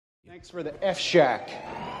Thanks for the F Shack.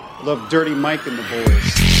 Love Dirty Mike and the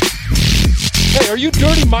boys. Hey, are you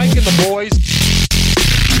Dirty Mike and the boys?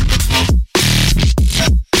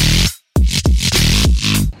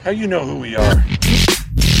 How you know who we are?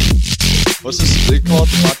 What's this? They call it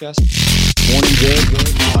the podcast? Morning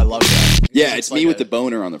Good. Oh, I love that. Yeah, it's me with the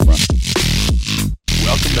boner on the front.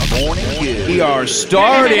 Welcome to Morning Good. We are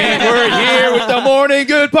starting. We're here with the Morning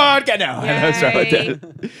Good podcast. No, sorry about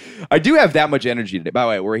that. I do have that much energy today. By the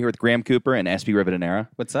way, we're here with Graham Cooper and SP Rivadeneira.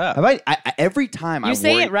 What's up? Have I every time You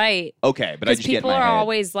say it right. Okay, but I just get in people my are head.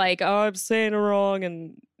 always like, "Oh, I'm saying it wrong,"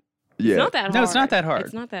 and Yeah. it's not that hard. No, it's not that hard.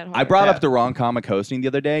 It's not that hard. I brought up the wrong comic hosting the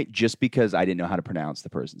other day just because I didn't know how to pronounce the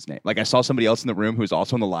person's name. Like I saw somebody else in the room who was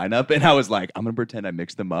also in the lineup, and I was like, I'm gonna pretend I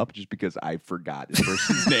mixed them up just because I forgot this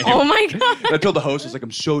person's name. Oh my god! And I told the host, I was like, I'm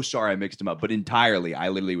so sorry I mixed them up, but entirely, I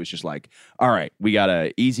literally was just like, all right, we got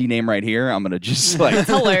an easy name right here. I'm gonna just like, It's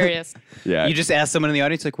hilarious. yeah. You just ask someone in the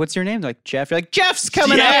audience, like, what's your name? They're like, Jeff. You're like, Jeff's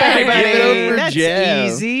coming Yeah, up, everybody. give it up for That's Jeff.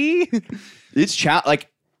 easy. It's like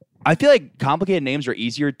I feel like complicated names are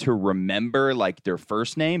easier to remember, like their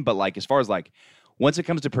first name, but like as far as like once it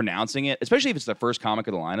comes to pronouncing it, especially if it's the first comic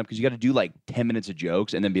of the lineup, because you got to do like 10 minutes of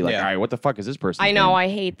jokes and then be like, Yeah. all right, what the fuck is this person? I know. I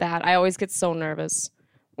hate that. I always get so nervous.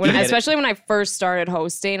 Especially when I first started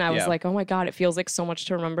hosting, I was Yeah. like, "Oh my god, it feels like so much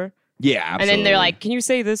to remember." Yeah, absolutely. And then they're like, "Can you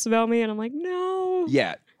say this about me?" And I'm like, "No."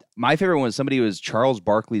 yeah. My favorite one was Charles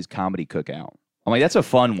Barkley's Comedy Cookout. I'm like, that's a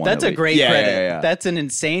fun one. That's at a least. great Yeah, credit. Yeah, yeah. That's an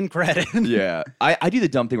insane credit. Yeah. I do the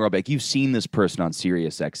dumb thing where I'll be like, you've seen this person on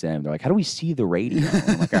Sirius XM. They're like, how do we see the radio?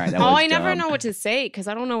 I'm like, all right, that Oh, was I never dumb. know what to say because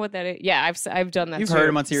I don't know what that is. Yeah, I've done that. You've too. heard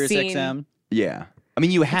him on Sirius Seen- XM. Yeah. I mean,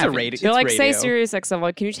 you have. radio. They're It's like, "Say radio. Sirius XM."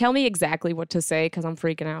 Like, can you tell me exactly what to say? Because I'm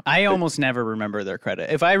freaking out. I almost never remember their credit.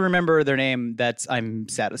 If I remember their name, I'm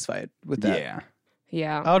satisfied with that. Yeah.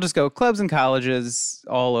 Yeah. I'll just go clubs and colleges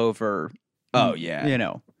all over. Oh, yeah. You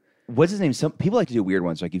know. What's his name? Some people like to do weird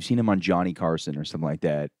ones. Like you've seen him on Johnny Carson or something like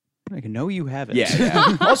that. Like, no, you haven't.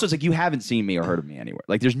 Yeah. Also, it's like you haven't seen me or heard of me anywhere.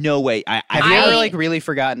 Like there's no way. Have you ever I- like really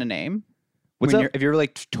forgotten a name? What's up? Have you ever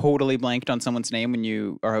like totally blanked on someone's name when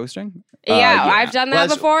you are hosting? Yeah, yeah. I've done Well, that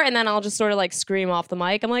that's- before, and then I'll just sort of like scream off the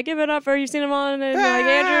mic. I'm like, "Give it up for you've seen him on," and like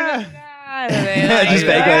Andrew. And then, Just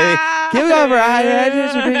fake like, give it up for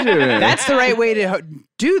That's the right way to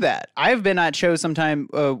do that. I've been at shows sometime.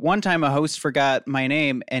 One time, a host forgot my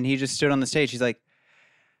name, and he just stood on the stage. He's like,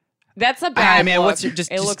 That's a bad. "Hi, man, look. what's your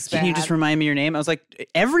It looks bad. Can you just remind me your name?" I was like,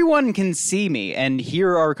 "Everyone can see me and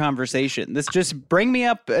hear our conversation. This just bring me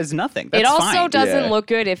up as nothing." That's It also fine. doesn't Yeah. look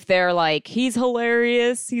good if they're like, "He's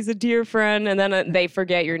hilarious. He's a dear friend," and then they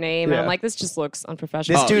forget your name. And Yeah. I'm like, "This just looks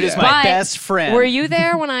unprofessional." This dude is yeah. my But best friend. Were you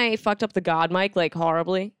there when I fucked up the God mic like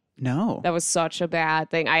horribly? No. That was such a bad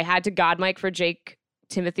thing. I had to God mic for Jake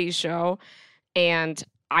Timothy's show, and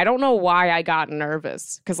I don't know why I got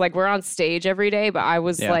nervous because like we're on stage every day, but I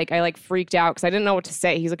was Yeah. like, I like freaked out because I didn't know what to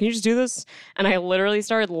say. He's like, "Can you just do this?" And I literally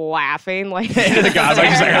started laughing like The God's like,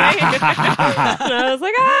 just like, and I was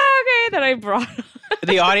like, okay. Then I brought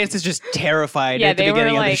The audience is just terrified Yeah, at the they were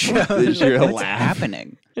beginning of the like- show. They just What's laugh.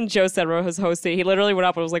 happening? and Joe Sedro, his hosting. He literally went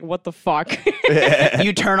up and was like, "What the fuck?"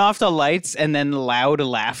 You turn off the lights and then loud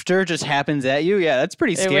laughter just happens at you. Yeah, that's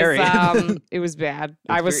pretty scary. It was bad.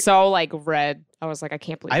 I was so like red. I was like, I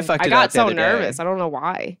can't believe I it. fucked I it got up the so other day. nervous. I don't know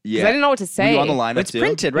why. 'Cause Yeah. I didn't know what to Were say. you on the lineup It's too?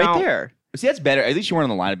 printed right No. there. See, that's better. At least you weren't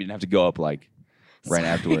on the lineup. You didn't have to go up like right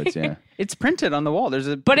afterwards. Yeah. It's printed on the wall. There's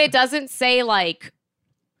a But it doesn't say like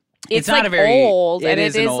it's not like a very- old, it and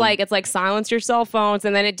is it an is old- like it's like silence your cell phones,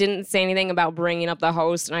 and then it didn't say anything about bringing up the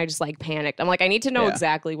host, and I just like panicked. I'm like, I need to know Yeah.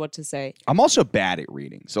 exactly what to say. I'm also bad at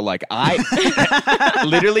reading. So like I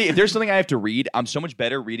literally, if there's something I have to read, I'm so much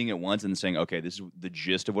better reading it once and saying, okay, this is the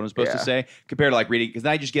gist of what I'm supposed to Yeah. say, compared to like reading, because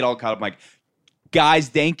then I just get all caught up like, guys,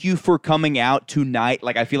 thank you for coming out tonight.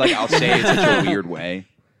 Like I feel like I'll say it in such a weird way.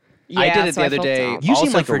 I Yeah, did it so the other felt day. dumb. You seem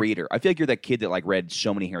Also like for- a reader. I feel like you're that kid that like read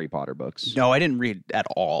so many Harry Potter books. No, I didn't read at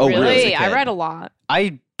all. Oh, when I was a Really, I kid. read a lot.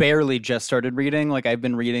 I barely just started reading. Like I've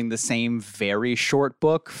been reading the same very short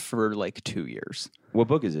book for like 2 years. What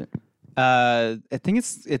book is it? I think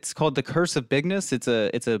it's called The Curse of Bigness. It's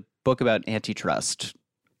a book about antitrust.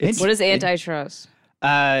 What is antitrust?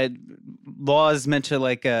 Laws meant to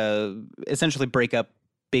like essentially break up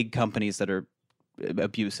big companies that are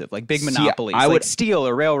abusive, like big See, monopolies, I like would- steel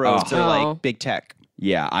or railroads or Oh. like big tech.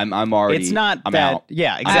 Yeah, I'm already. It's not I'm that. out.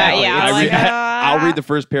 Yeah, exactly. yeah, I I'm read- like, I'll read the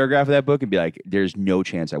first paragraph of that book and be like, "There's no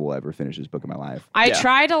chance I will ever finish this book in my life." I Yeah.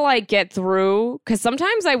 try to like get through because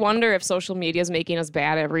sometimes I wonder if social media is making us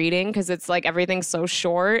bad at reading because it's like everything's so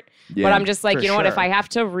short. Yeah, But I'm just like, for you know what? If sure. I have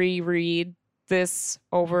to reread this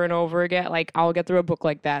over and over again, like I'll get through a book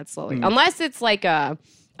like that slowly. Unless it's like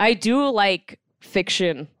I do like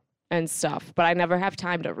fiction and stuff, but I never have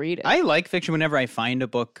time to read it. I like fiction whenever I find a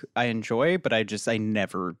book I enjoy, but I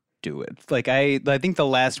never do it. Like I think the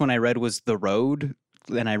last one I read was The Road,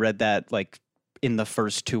 and I read that like in the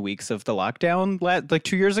first 2 weeks of the lockdown, like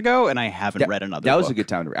 2 years ago, and I haven't read another. That was book. a good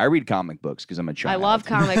time to read. I read comic books because I'm a I child. love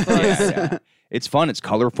comic books. Yeah. It's fun. It's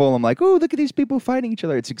colorful. I'm like, oh, look at these people fighting each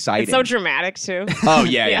other. It's exciting. It's so dramatic too. Oh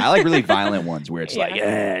yeah. I like really violent ones where it's like,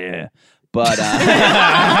 yeah. But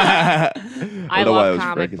I Or the love Wild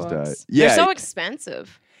comic Frankenstein. books. Yeah. They're so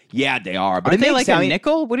expensive. Yeah, they are. But Are it they makes like a sense.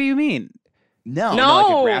 nickel? What do you mean? No, like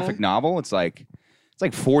No. a graphic novel. It's like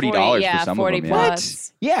 $40 yeah, for some 40 of them. Yeah.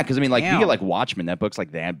 plus. Yeah, because I mean, like you Damn. get like Watchmen. That book's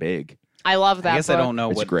like that big. I love that I guess book. I don't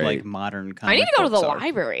know It's what great. like modern. I need to go to the comic books are.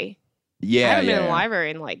 library. I Yeah, haven't yeah. been in the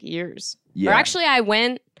library in like years. Yeah. Or actually, I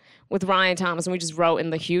went with Ryan Thomas and we just wrote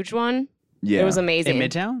in the huge one. Yeah. It was amazing. in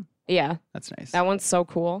Midtown. Yeah, That's nice. that one's so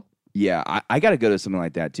cool. Yeah, I got to go to something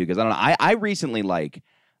like that too because I don't know. I recently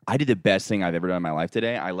I did the best thing I've ever done in my life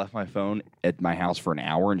today. I left my phone at my house for an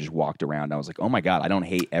hour and just walked around. I was like, oh my God, I don't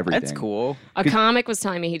hate everything. That's cool. A comic was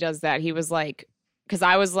telling me he does that. He was like, because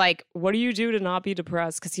I was like, what do you do to not be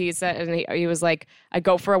depressed? Because he said, and he was like, I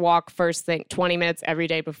go for a walk first thing, 20 minutes every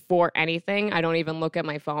day before anything. I don't even look at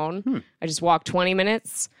my phone. I just walk 20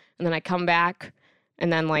 minutes and then I come back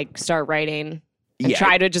and then like start writing and Yeah.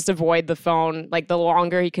 try to just avoid the phone. Like the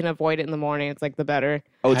longer he can avoid it in the morning, it's like the better.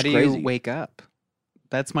 Oh, How it's do crazy. you wake up?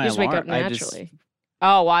 That's my You just alarm. wake up I just- naturally.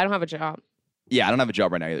 Oh, well, I don't have a job. Yeah, I don't have a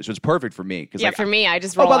job right now either, so it's perfect for me. Yeah, for me, I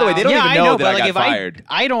just Oh, roll by the way, out. they don't yeah, even I know know, that but I like got if fired.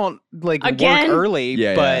 I don't like Again? work early,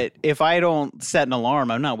 Yeah, but if I don't set an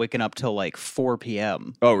alarm, I'm not waking up till like 4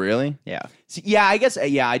 p.m. Oh, really? Yeah, See, yeah, I guess.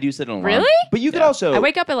 Yeah, I do set an alarm. Really? But you could Yeah. also. I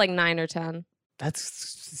wake up at like 9 or 10.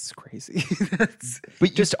 that's crazy. That's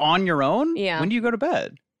But just on your own. Yeah. When do you go to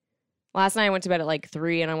bed? Last night I went to bed at like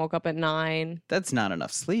 3 and I woke up at 9. That's not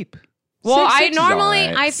enough sleep. Well, Six I is normally,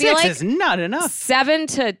 alright. I feel 6 like is not enough. 7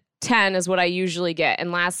 to 10 is what I usually get.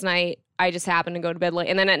 And last night I just happened to go to bed late.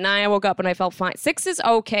 And then at 9 I woke up and I felt fine. 6 is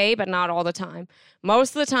okay, but not all the time.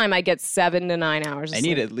 Most of the time I get 7 to 9 hours of I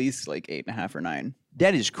need sleep. at least like 8.5 or 9.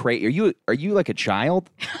 That is crazy. Are you like a child?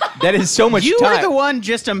 That is so much You time. were the one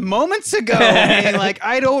just a moments ago being like,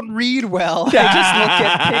 I don't read well. I just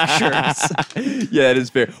look at pictures. Yeah, that is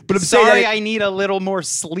fair. But I'm Sorry, saying I need a little more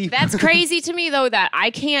sleep. That's crazy to me though that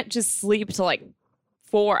I can't just sleep till like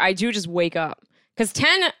 4. I do just wake up. Because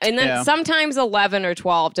 10 and then Yeah. sometimes 11 or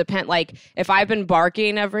 12 depend. Like if I've been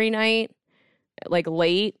barking every night, like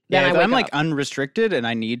late, then yeah, I if wake I'm like up. unrestricted and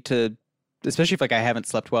I need to, especially if like I haven't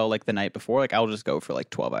slept well like the night before, like I'll just go for like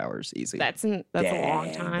 12 hours easy. That's a long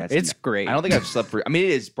Dang, time. that's- It's great. I don't think I've slept for. I mean,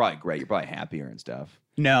 it is probably great. You're probably happier and stuff.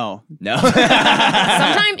 No, No.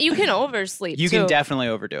 Sometimes you can oversleep. you too, can definitely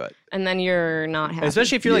overdo it, and then you're not happy.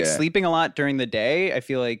 especially if you're like Yeah. sleeping a lot during the day. I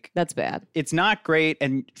feel like That's bad. it's not great,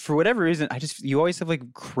 and for whatever reason, you always have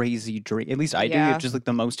like crazy dreams. At least I do. You Yeah. have just like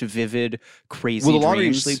the most vivid, crazy. Well, the longer you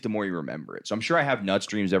dreams. sleep, the more you remember it. So I'm sure I have nuts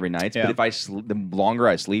dreams every night. Yeah. But if I sleep, the longer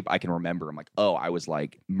I sleep, I can remember. I'm like, oh, I was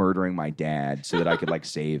like murdering my dad so that I could like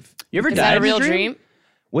save. You ever Is died that a in real dream?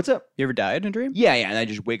 What's up? You ever died in a dream? Yeah, and I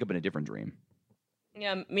just wake up in a different dream.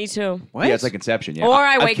 Yeah, me too. What? Yeah, it's like Inception. Yeah, Or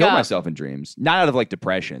I I've wake killed up. myself in dreams, not out of like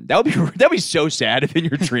depression. That'd be so sad if in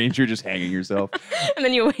your dreams you're just hanging yourself. And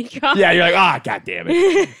then you wake up. Yeah, you're like, god damn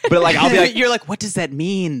it. But like, I'll be like, you're like, what does that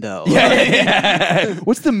mean though? yeah.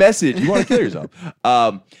 What's the message? You want to kill yourself?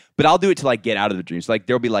 But I'll do it to like get out of the dream. So like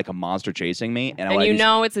there'll be like a monster chasing me, and And you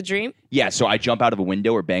know it's a dream? yeah. So I jump out of a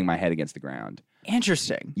window or bang my head against the ground.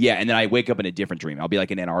 Interesting. Yeah, and then I wake up in a different dream. I'll be like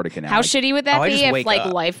in Antarctica now. How like, shitty would that Oh, I be just if wake like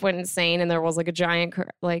up. life went insane and there was like a giant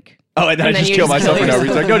like Oh, and then and I then just you kill just myself kill for no reason.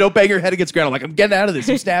 yourself. Like, no, don't bang your head against the ground. I'm like, I'm getting out of this.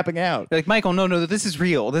 I'm snapping out. You're like, Michael, no, this is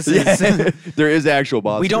real. This is. Yeah, there is actual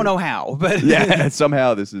monster. We don't know how, but Yeah,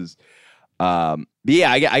 somehow this is. But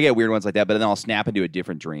yeah, I get weird ones like that, but then I'll snap into a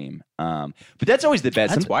different dream. But that's always the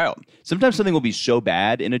best. that's wild. Sometimes something will be so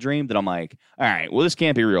bad in a dream that I'm like, all right, well, this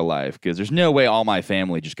can't be real life because there's no way all my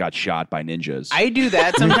family just got shot by ninjas. I do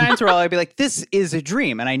that sometimes where I'll be like, this is a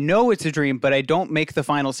dream, and I know it's a dream, but I don't make the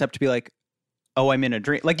final step to be like, oh, I'm in a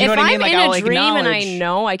dream. Like, you know if what I mean? I'm Like, in I'll a dream and I acknowledge-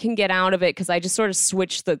 know I can get out of it because I just sort of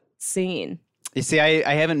switch the scene. You see,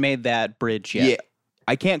 I haven't made that bridge yet. Yeah.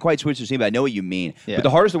 I can't quite switch the scene, but I know what you mean. Yeah. But the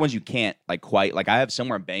hardest are the ones you can't like quite. Like I have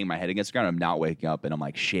somewhere I'm banging my head against the ground. I'm not waking up, and I'm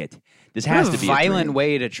like, shit. This has What to a be violent a dream.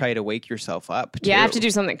 way to try to wake yourself up. Yeah, I have too. to do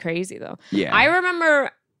something crazy though. Yeah. I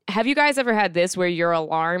remember, have you guys ever had this where your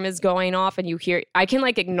alarm is going off and you hear, I can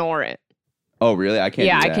like ignore it. Oh, really? I can't.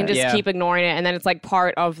 Yeah, do I that. can just Yeah. keep ignoring it, and then it's like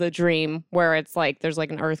part of the dream where it's like there's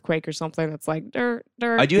like an earthquake or something that's like dirt.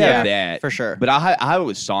 I do Yeah, have that for sure. but I have it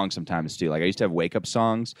with songs sometimes too. Like I used to have wake up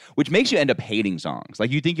songs, which makes you end up hating songs.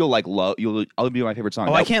 Like you think you'll like love, I'll be my favorite song.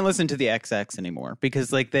 Oh, I can't listen to the XX anymore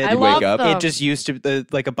because like I the love wake up. them. it just used to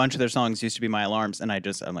like a bunch of their songs used to be my alarms, and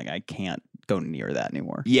I'm like I can't go near that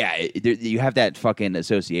anymore. Yeah, you have that fucking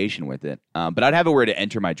association with it. But I'd have it where to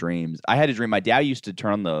enter my dreams. I had a dream. My dad used to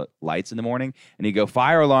turn on the lights in the morning, and he'd go,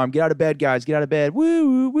 "Fire alarm! Get out of bed, guys! Get out of bed! Woo,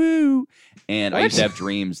 woo, woo!" And I used to have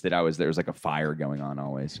dreams that there was like a fire going on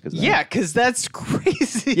always. Yeah, because that's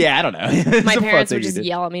crazy. Yeah, I don't know. It's My a fun parents thing would to just do.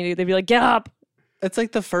 yell at me. They'd be like, "Get up!" It's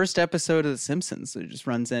like the first episode of The Simpsons. It just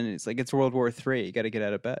runs in and it's like, it's World War III. You got to get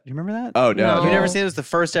out of bed. You remember that? Oh no! No. You never seen it? It was the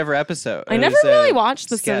first ever episode. I It never was a really watched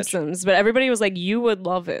The sketch. Simpsons, but everybody was like, "You would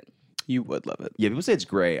love it." You would love it. Yeah, people say it's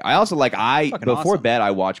great. I also like Fucking before awesome. bed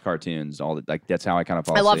I watch cartoons. Like that's how I kind of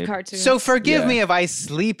fall I love asleep. cartoons. So forgive Yeah. me if I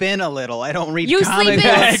sleep in a little. I don't read You comic sleep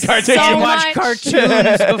in books. so I watch much.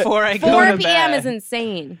 cartoons before I go 4 to p.m. bed. is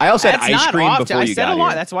insane. I also That's had ice not cream often. before I you set got alarm.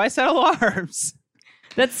 here. That's why I set alarms.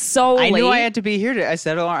 That's so I late. knew I had to be here. I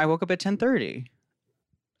set alarm. I woke up at 10:30.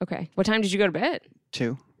 Okay, what time did you go to bed?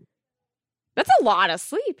 2. That's a lot of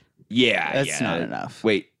sleep. Yeah, That's yeah. not enough.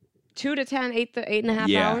 Wait, 2 to 10, 8.5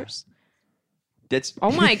 Yeah. hours. that's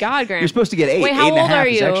Oh my God, Graham. You're supposed to get 8. Wait, how 8 and a old half are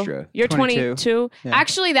is you? extra. You're 22. 22. Yeah.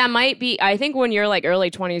 Actually, that might be. I think when you're like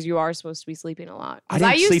early 20s, you are supposed to be sleeping a lot. I 'Cause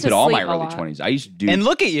didn't used sleep to at all my sleep a early lot. 20s. I used to do. And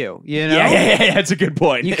look at you. You know. yeah, that's a good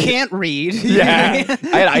point. You can't read. yeah,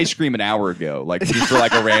 I had ice cream an hour ago, like just for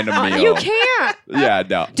like a random meal. You can't. Yeah,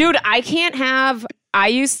 no. Dude, I can't have. I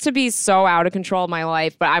used to be so out of control of my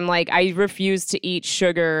life, but I'm like, I refuse to eat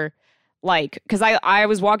sugar. Like, because I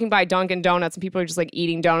was walking by Dunkin' Donuts and people are just like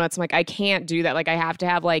eating donuts. I'm like, I can't do that. Like, I have to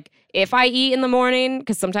have like, if I eat in the morning,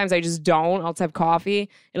 because sometimes I just don't, I'll just have coffee.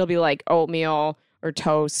 It'll be like oatmeal or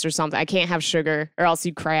toast or something. I can't have sugar or else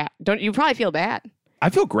you crap. You probably feel bad.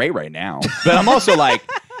 I feel great right now, but I'm also like,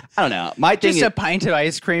 I don't know. My thing Just is a pint of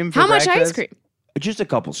ice cream. For How much ice breakfast. cream? just a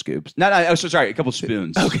couple scoops. Sorry, a couple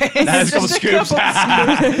spoons. Okay, Not a couple just a scoops.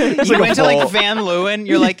 couple It's You like a went to like bowl. Van Leeuwen.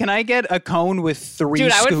 You're like, can I get a cone with 3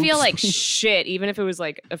 Dude, scoops? I would feel like shit even if it was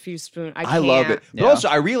like a few spoons. I I love it. can't. But Yeah. also,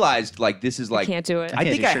 I realized like this is like Can't do it. I can't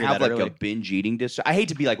think do I sugar have that like a early. binge eating disorder. I hate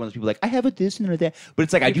to be like one of those people like I have a this and a that, but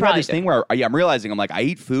it's like I You do have probably this do. thing where I'm realizing I'm like I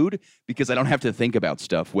eat food because I don't have to think about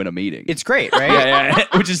stuff when I'm eating. It's great, right? yeah,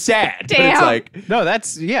 which is sad. But it's Damn. like No,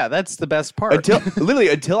 that's the best part.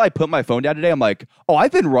 until I put my phone down today, I'm like, oh,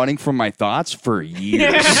 I've been running from my thoughts for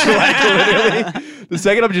years. Like, literally, the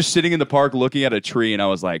second I'm just sitting in the park looking at a tree, and I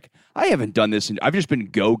was like, I haven't done this, and I've just been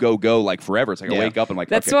go like forever. It's like I Yeah. wake up and I'm like,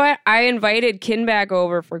 That's okay. why I invited Kin back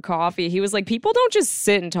over for coffee. He was like, people don't just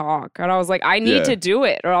sit and talk. And I was like, I need Yeah. to do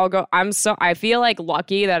it or I'll go. I feel like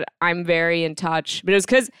lucky that I'm very in touch. But it was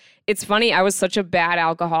because it's funny. I was such a bad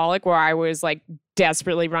alcoholic where I was like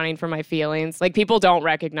desperately running from my feelings. Like people don't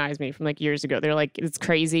recognize me from like years ago. They're like, it's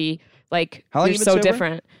crazy. Like How long you're you been so sober?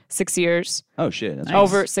 different. 6 years. Oh shit, that's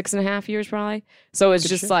Over 6.5 years probably. So it's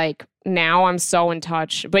just like now I'm so in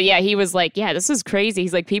touch. But yeah, he was like, yeah, this is crazy.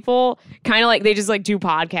 He's like, people kind of like they just like do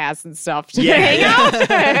podcasts and stuff to hang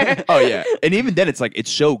out. Oh yeah, and even then, it's like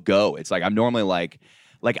it's so go. It's like I'm normally like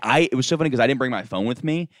it was so funny because I didn't bring my phone with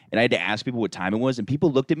me, and I had to ask people what time it was, and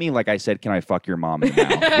people looked at me like I said, "Can I fuck your mom in the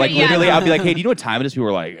mouth?" Like Yeah. literally, I'd be like, "Hey, do you know what time it is?" People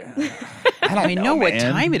were like, I don't even know what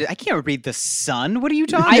man. time it is. I can't read the sun. What are you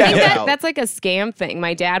talking I think about? that's like a scam thing.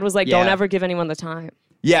 My dad was like, don't Yeah. ever give anyone the time.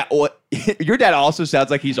 "Yeah." Well, your dad also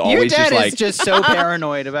sounds like he's Your always dad just like, is just so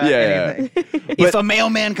paranoid about Yeah. anything. But- If a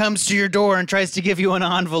mailman comes to your door and tries to give you an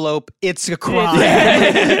envelope, it's a crime.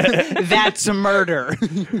 That's a murder.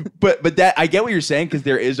 but that I get what you're saying because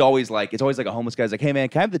there is always like it's always like a homeless guy's like, "Hey man,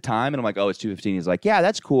 can I have the time?" And I'm like, "Oh, it's 2:15." He's like, "Yeah,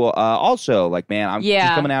 that's cool." Also, like, man, I'm Yeah.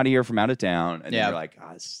 just coming out of here from out of town, and Yeah. you're like,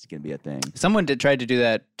 "Oh, this is gonna be a thing." Someone tried to do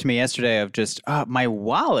that to me yesterday of just, my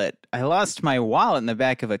wallet. I lost my wallet in the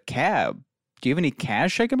back of a cab. Do you have any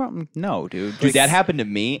cash I can borrow? No, dude. Dude, that happened to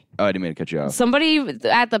me. Oh, I didn't mean to cut you off. Somebody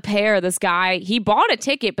at the pair, this guy, he bought a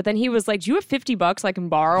ticket, but then he was like, do you have $50 I can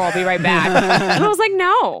borrow? I'll be right back. And I was like,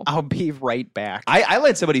 no. I'll be right back. I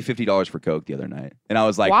lent somebody $50 for coke the other night, and I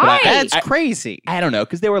was like, Why? but That's I, crazy. I don't know,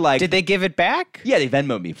 because they were like, Did they give it back? yeah, they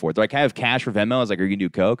Venmoed me for it. They're like, I have cash for Venmo. I was like, are you gonna do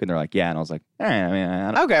coke? And they're like, yeah. And I was like, I mean,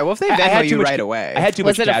 I don't. Okay, well, if they I had Venmo too you much- right away. I had too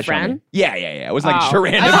Was much it a cash on me. friend? Yeah. It was like just a Oh.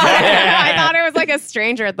 random. I thought it was like a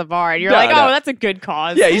stranger at the bar. And you're No, like, oh, no. that's a good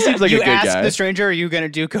cause. Yeah, he seems like you a good ask guy. the stranger, are you going to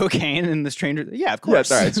do cocaine? And the stranger, yeah, of Yeah, course.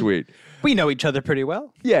 it's all right, sweet. We know each other pretty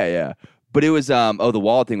well. Yeah. But it was the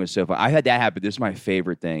wallet thing was so fun. I had that happen. This is my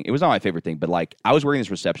favorite thing. It was not my favorite thing, but like I was working this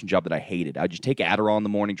reception job that I hated. I would just take Adderall in the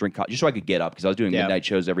morning, drink coffee, just so I could get up because I was doing midnight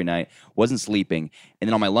shows every night. Wasn't sleeping, and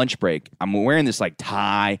then on my lunch break, I'm wearing this like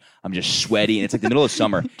tie. I'm just sweaty, and it's like the middle of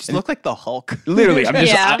summer. Just look like the Hulk. Literally, I'm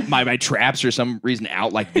just my traps for some reason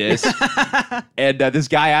out like this. And this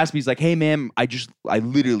guy asked me, he's like, "Hey, man, I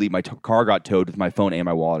literally my car got towed with my phone and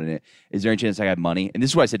my wallet in it. Is there any chance I have money?" And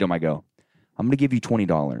this is what I said to him. I go, "I'm going to give you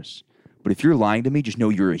 $20. But if you're lying to me, just know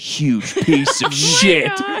you're a huge piece of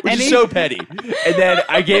shit," which is so petty. And then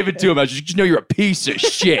I gave it to him. I was just know you're a piece of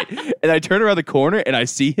shit. And I turn around the corner and I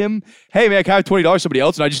see him. "Hey, man, can I have $20? Somebody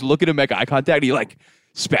else?" And I just look at him, make eye contact. And he like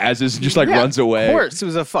spazzes and just like runs away. Of course, it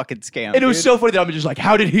was a fucking scam. And it was so funny that I'm just like,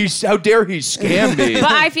 how dare he scam me?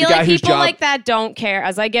 But I feel like people like that don't care.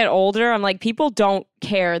 As I get older, I'm like, people don't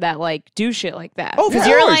care that like do shit like that. Oh, because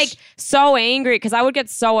you're like so angry. Because I would get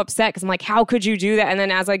so upset because I'm like, how could you do that? And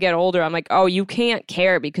then as I get older, I'm like, oh, you can't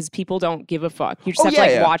care because people don't give a fuck. You just have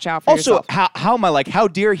to watch out for yourself. Also, how am I like, how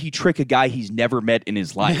dare he trick a guy he's never met in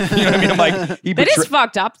his life? You know what I mean? I'm like, that is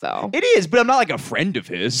fucked up though. It is, but I'm not like a friend of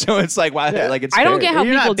his, so it's like, why? Like, it's I don't get how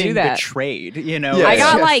You're people not being do that. Betrayed, you know. Yeah. I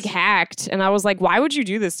got It's like just hacked, and I was like, why would you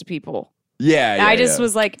do this to people? I just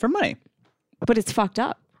was like, for money. but it's fucked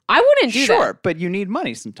up. I wouldn't do that. Sure, but you need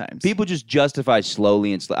money sometimes. People just justify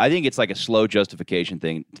slowly and I think it's like a slow justification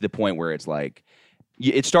thing to the point where it's like,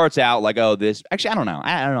 it starts out like, oh, this. Actually, I don't know.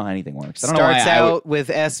 I don't know how anything works. I don't Starts know why out with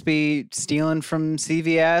SB stealing from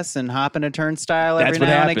CVS and hopping a turnstile that's every what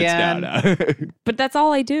now happens. and again. No. But that's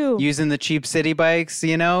all I do. Using the cheap city bikes,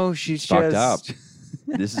 you know, she's Fucked just up.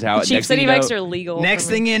 This is how Cheap next thing city you know- bikes are legal. Next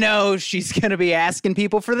thing you know, she's gonna be asking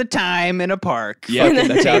people for the time in a park. Yeah, Fucking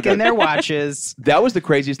that's how it taking goes. their watches. That was the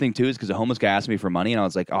craziest thing too, is because a homeless guy asked me for money, and I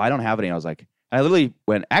was like, "Oh, I don't have any." I was like, I literally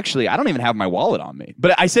went, "Actually, I don't even have my wallet on me."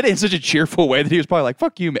 But I said it in such a cheerful way that he was probably like,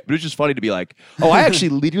 "Fuck you, man." But it was just funny to be like, "Oh, I actually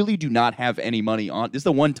literally do not have any money on." This is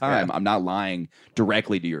the one time I'm not lying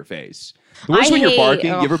directly to your face. The worst I when you're hate- barking,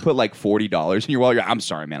 you ugh. ever put like $40 in your wallet? You're like, "I'm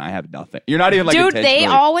sorry, man, I have nothing." You're not even like, Dude, they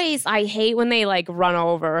intentionally- I hate when they like run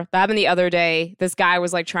over. That happened the other day. This guy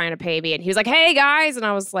was like trying to pay me and he was like, "Hey guys." And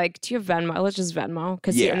I was like, "Do you have Venmo? Let's just Venmo."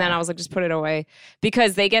 Yeah. And then I was like, just put it away.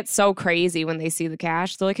 Because they get so crazy when they see the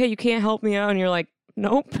cash. They're like, "Hey, you can't help me out." And you're like,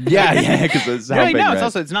 "Nope." Yeah, because that's how Right big now,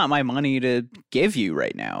 red- it's not my money to give you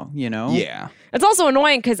right now. You know. Yeah. It's also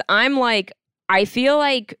annoying because I'm like, I feel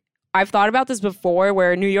like I've thought about this before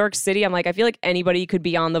where New York City, I'm like, I feel like anybody could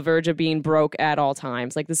be on the verge of being broke at all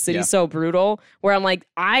times. Like the city's so brutal where I'm like,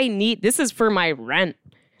 this is for my rent.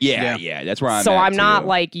 Yeah, that's where I'm So at, I'm not too.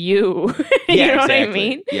 like you. Yeah, you know what I exactly.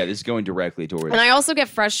 mean? Yeah, this is going directly towards. And I also get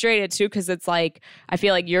frustrated too because it's like I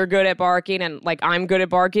feel like you're good at barking and like I'm good at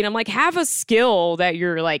barking. I'm like, have a skill that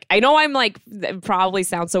you're like. I know I'm like that probably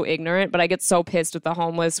sounds so ignorant, but I get so pissed with the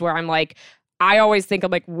homeless where I'm like, I always think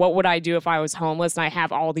of like, what would I do if I was homeless and I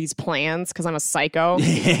have all these plans because I'm a psycho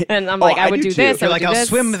and I'm like, I would do this. I You're would like, do I'll this.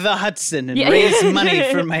 swim the Hudson and Yeah. raise money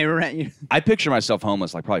for my rent. I picture myself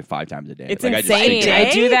homeless like probably 5 times a day. It's like, insane. I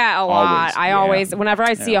I do that a lot. Always, I yeah. always, whenever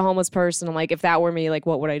I see a homeless person, I'm like, if that were me, like,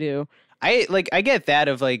 what would I do? I get that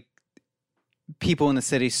of like people in the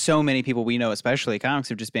city, so many people we know, especially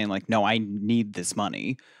comics, of just being like, no, I need this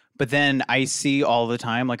money. But then I see all the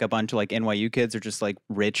time like a bunch of like NYU kids are just like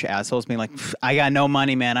rich assholes being like, I got no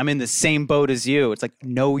money, man. I'm in the same boat as you. It's like,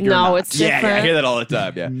 no, you're not. No, it's Yeah, different. I hear that all the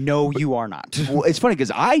time. Yeah. No, you are not. Well, it's funny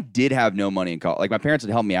because I did have no money in college. Like my parents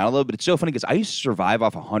had helped me out a little, but it's so funny because I used to survive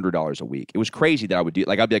off $100 a week. It was crazy that I would do.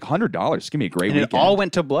 Like I'd be like $100. Give me a great And weekend. it all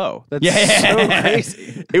went to blow. That's Yeah, so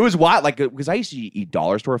crazy. It was wild. Like because I used to eat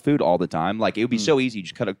dollar store food all the time. Like it would be so easy. You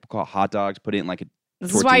just cut hot dogs, put it in like a.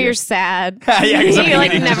 This is why tortilla. you're sad. Yeah, 'cause I'm you like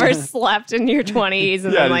eating. never slept in your 20s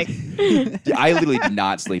and Yeah, then like Yeah, I literally did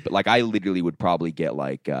not sleep. But like I literally would probably get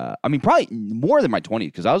like probably more than my 20s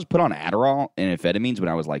because I was put on Adderall and amphetamines when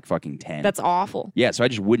I was like fucking 10. that's awful. Yeah, so I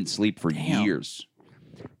just wouldn't sleep for years.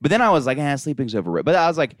 But then I was like, sleeping's overrated. But I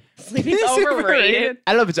was like, Sleeping's overrated.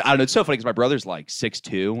 I don't know. It's so funny because my brother's like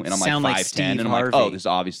 6'2", and I'm Sound like like 5'10", Steve and I'm like, Harvey. oh, this is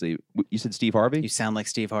obviously. You said Steve Harvey? You sound like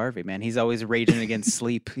Steve Harvey, man. He's always raging against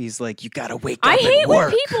sleep. He's like, you gotta wake up I and hate when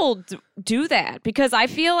work. people do that because I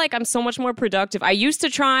feel like I'm so much more productive. I used to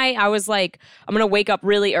try, I was like, I'm going to wake up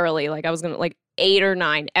really early. Like I was going to like 8 or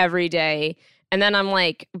 9 every day. And then I'm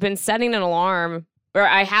like, been setting an alarm or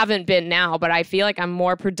I haven't been now, but I feel like I'm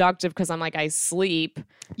more productive because I'm like, I sleep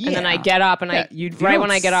and then I Yeah. get up and right when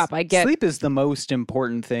I get up, I get. Sleep is the most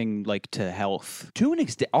important thing, like, to health. To an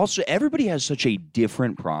extent, also everybody has such a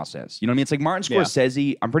different process. You know what I mean? It's like Martin Yeah.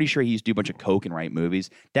 Scorsese. I'm pretty sure he used to do a bunch of coke and write movies.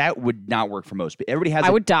 That would not work for most. But everybody has. I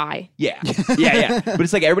would die. Yeah, yeah. But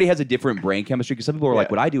it's like everybody has a different brain chemistry. Because some people are like,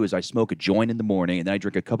 what I do is I smoke a joint in the morning and then I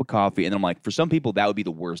drink a cup of coffee, and then I'm like, for some people that would be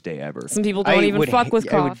the worst day ever. Some people don't even fuck with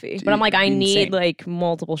I would- coffee, but I'm like, I insane. need like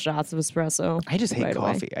multiple shots of espresso. I just hate right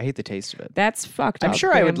away. coffee. I hate the taste of it. That's fucked I'm up.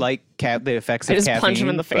 sure I would Graham. like the effects I of just caffeine. punch him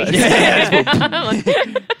in the but-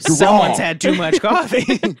 face. Someone's had too much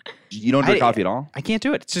coffee. You don't drink coffee at all? I can't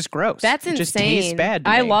do it. It's just gross. That's it insane. just tastes bad. To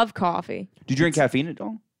I me. love coffee. Do you drink caffeine at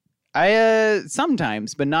all? I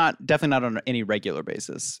sometimes, but definitely not on any regular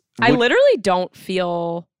basis. I literally don't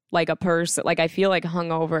feel like a person. Like I feel like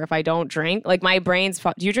hungover if I don't drink. Like my brain's.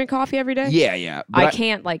 Do you drink coffee every day? Yeah. But I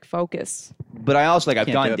can't like focus. But I also like I've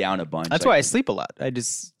Can't do gone it. down a bunch. That's like, why I sleep a lot. I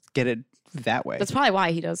just get it that way. That's probably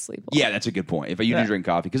why he does sleep. A lot. Yeah, that's a good point. If you Yeah. do drink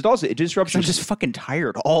coffee, because it disrupts I'm your just fucking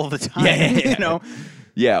tired all the time. Yeah. You know,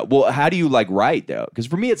 Yeah. Well, how do you like write though? Because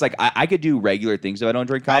for me, it's like I could do regular things if I don't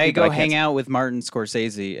drink coffee. I but go can't- hang out with Martin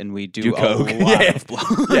Scorsese and we do Do a coke. lot Yeah. of blow.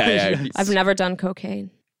 Yeah. I've never done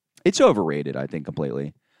cocaine. It's overrated, I think,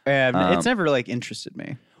 completely. It's never like interested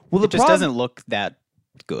me. Well, It just doesn't look that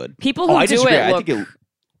good. People who I do disagree. it I look think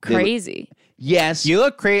crazy. Yes. You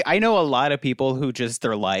look crazy. I know a lot of people who just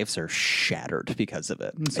their lives are shattered because of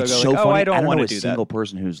it. And so It's they're so like, funny. I don't want know to a do single that.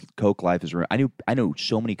 person whose coke life is ruined. I know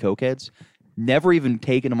so many cokeheads, never even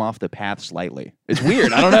taken them off the path slightly. It's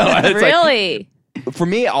weird. I don't know. It's like- Really? for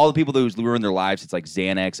me, all the people who ruin their lives, it's like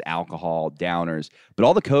Xanax, alcohol, downers. But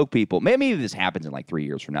all the coke people, maybe this happens in like 3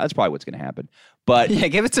 years from now. That's probably what's going to happen. But Yeah,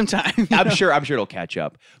 give it some time. you I'm know? sure it'll catch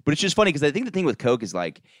up. But it's just funny because I think the thing with coke is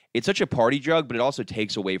like it's such a party drug, but it also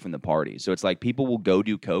takes away from the party. So it's like people will go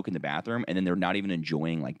do coke in the bathroom and then they're not even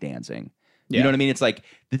enjoying like dancing. You Yeah. know what I mean? It's like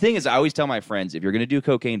the thing is, I always tell my friends if you're going to do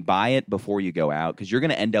cocaine, buy it before you go out because you're going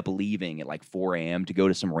to end up leaving at like 4 a.m. to go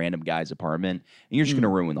to some random guy's apartment and you're just going to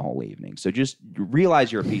ruin the whole evening. So just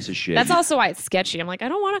realize you're a piece of shit. That's also why it's sketchy. I'm like, I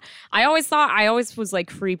don't want to. I always was like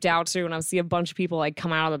creeped out too when I would see a bunch of people like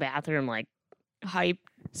come out of the bathroom like hype.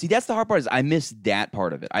 See, that's the hard part is I miss that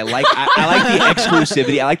part of it. I like I like the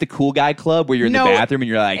exclusivity. I like the cool guy club where you're in No, the bathroom and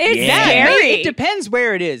you're like, it's yeah. scary. It depends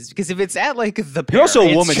where it is because if it's at like the You're also a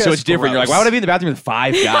Pair, woman, so just it's different. You're like, gross. why would I be in the bathroom with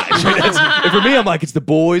 5 guys? And for me, I'm like, it's the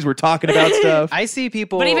boys. We're talking about stuff. I see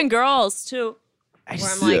people, But even girls too. Where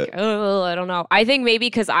I'm like, oh, I don't know. I think maybe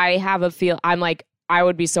because I have a feel, I'm like, I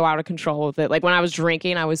would be so out of control with it. Like when I was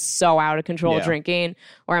drinking, I was so out of control Yeah. drinking.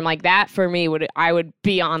 Where I'm like, that for me I would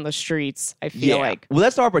be on the streets. I feel like. Well,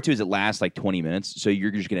 that's the hard part too. Is it lasts like 20 minutes, so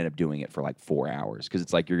you're just gonna end up doing it for like 4 hours because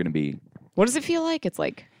it's like you're gonna be. What does it feel like? It's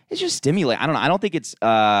like It's just stimulate. I don't know. I don't think it's.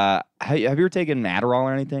 Have you ever taken Adderall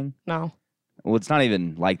or anything? no. Well, it's not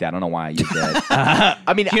even like that. I don't know why I used that.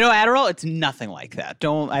 I mean, you know, Adderall. It's nothing like that.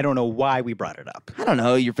 I don't know why we brought it up. I don't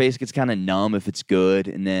know. Your face gets kind of numb if it's good,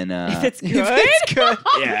 and then If it's good. it's good.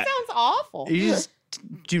 Yeah. That sounds awful. You just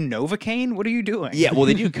do Novocaine. What are you doing? Yeah, well,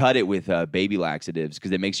 they do cut it with baby laxatives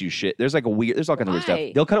because it makes you shit. There's like there's all kinds of weird stuff.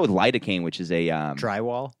 Why? They'll cut it with lidocaine, which is a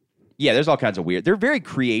drywall. yeah. There's all kinds of weird. They're very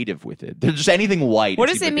creative with it. They're just anything white. What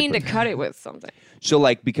it does seems it like they mean to put- cut it with something? So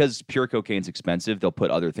like because pure cocaine's expensive, they'll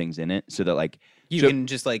put other things in it so that like You so- can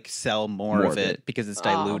just like sell more of it because it's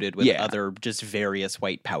diluted with Yeah. other just various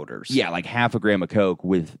white powders. yeah, like half a gram of coke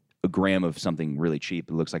with a gram of something really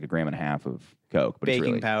cheap. It looks like a gram and a half of coke, but baking it's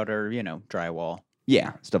really, powder, drywall.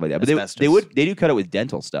 yeah, stuff like that. But Asbestos. they do cut it with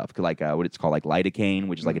dental stuff, like what it's called, like lidocaine,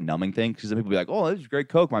 which is like a numbing thing. Because some people be like, "Oh, this is great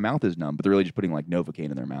coke. My mouth is numb," but they're really just putting like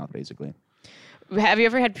Novocaine in their mouth, basically. Have you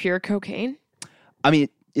ever had pure cocaine? I mean,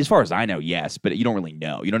 as far as I know, yes, but you don't really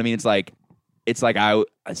know. You know what I mean? It's like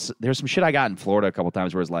there's some shit I got in Florida a couple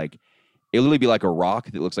times where it's like it'll literally be like a rock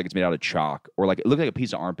that looks like it's made out of chalk, or like it looks like a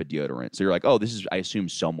piece of armpit deodorant. So you're like, oh, this is I assume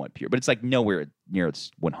somewhat pure, but it's like nowhere near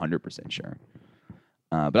it's 100% sure.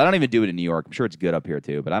 But I don't even do it in New York. I'm sure it's good up here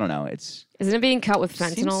too, but I don't know. It's Isn't it being cut with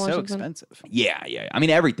Seems fentanyl or so something? expensive. yeah. I mean,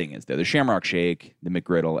 everything is there. The Shamrock Shake, the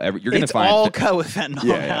McGriddle. You're gonna It's find all cut with fentanyl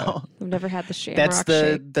Yeah, yeah. now. I've never had the Shamrock That's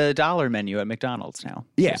Shake. the dollar menu at McDonald's now.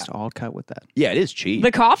 Yeah. Just all cut with that. yeah, it is cheap.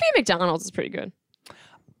 The coffee at McDonald's is pretty good.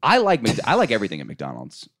 I like everything at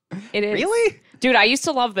McDonald's. It is. Really? Dude, I used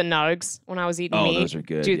to love the nugs when I was eating Oh, meat. those are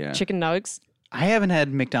good, Dude, yeah. chicken nugs I haven't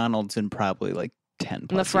had McDonald's in probably like 10 plus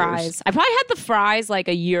and the fries. years. I probably had the fries like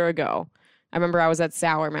a year ago. I remember I was at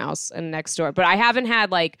Sour Mouse and next door, but I haven't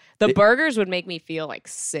had like the burgers would make me feel like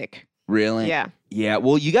sick. Really? Yeah. Yeah.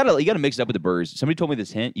 Well, you gotta mix it up with the burgers. Somebody told me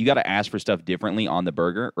this hint. You gotta ask for stuff differently on the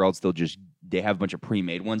burger, or else they'll just they have a bunch of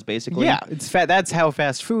pre-made ones basically. Yeah, it's that's how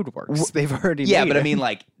fast food works. They've already Yeah, made but I it. mean,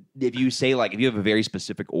 like, if you say like if you have a very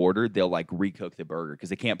specific order, they'll like recook the burger because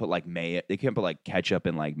they can't put like they can't put like ketchup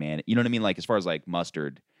and like you know what I mean? Like as far as like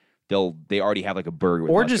mustard, they already have like a burger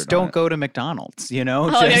with or mustard just on don't it. go to McDonald's, you know? Oh,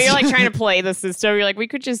 no, Just- you're like trying to play the system. You're like, we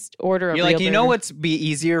could just order a You're like, real you know burger. what's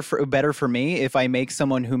be better for me if I make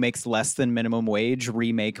someone who makes less than minimum wage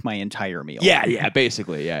remake my entire meal. Yeah,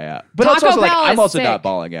 basically, yeah. But Taco it's also like Bell I'm is also sick. not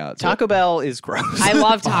balling out. So. Taco Bell is gross. I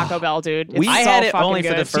love Taco Bell, dude. It's I so had it fucking only for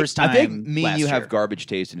good. the first time. I think me and you last have year. garbage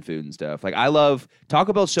taste in food and stuff. Like I love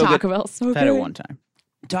Taco Bell's so Taco good. Bell's so I've good. had it one time.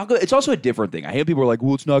 Taco, it's also a different thing. I hate people are like,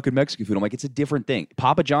 well, it's not good Mexican food. I'm like, it's a different thing.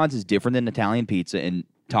 Papa John's is different than Italian pizza, and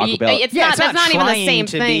Taco Bell. It's not. That's not even the trying same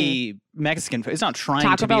to thing. be Mexican food. It's not trying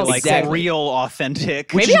Taco to be Bell's like Exactly. real,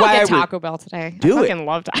 authentic. Which Maybe is I'll why get I Taco Bell today. Do I it. fucking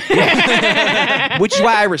love Taco. Which is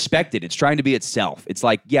why I respect it. It's trying to be itself. It's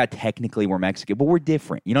like, yeah, technically we're Mexican, but we're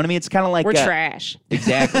different. You know what I mean? It's kind of like We're trash.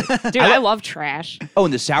 Exactly. Dude, I love trash. Oh,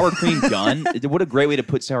 and the sour cream gun. What a great way to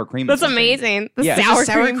put sour cream. in That's something. amazing. The Yeah. sour,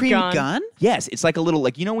 sour cream gun. Yes, it's like a little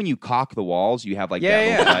like you know when you caulk the walls, you have like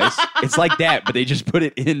Yeah, that little dice. It's like that, but they just put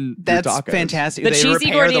it in. That's your tacos. fantastic. The they cheesy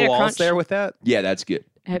repair the gordita walls crunch. there with that. Yeah, that's good.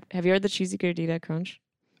 Have you heard the cheesy gordita crunch?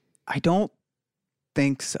 I don't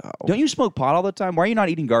think so. Don't you smoke pot all the time? Why are you not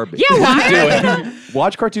eating garbage? Yeah, why? Do it.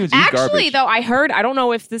 Watch cartoons. Eat Actually, garbage. though, I heard, I don't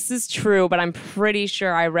know if this is true, but I'm pretty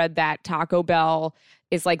sure I read that Taco Bell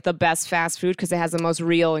is like the best fast food because it has the most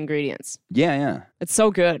real ingredients. Yeah. It's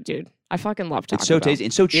so good, dude. I fucking love Taco It's so Bell. tasty.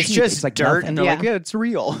 It's so cheap. It's just like dirt, nothing. and they're like, Yeah. yeah, it's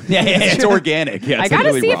real. yeah, it's organic. Yeah, I it's gotta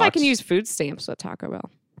literally see if I rocks. can use food stamps with Taco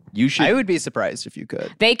Bell. You should. I would be surprised if you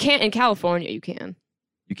could. They can't in California. You can.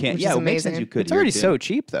 You can't. which Yeah, is it makes sense. amazing. You could. It's here, already too. so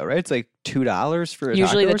cheap, though, right? It's like $2 for a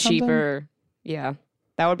Usually taco the or something? cheaper. Yeah,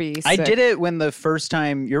 that would be. I sick. did it when the first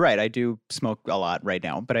time. You're right. I do smoke a lot right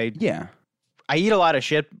now, but I Yeah. eat a lot of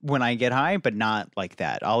shit when I get high, but not like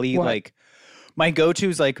that. I'll eat What? like my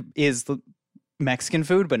go-to's is the Mexican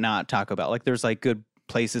food, but not Taco Bell. Like there's like good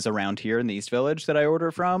places around here in the East Village that I order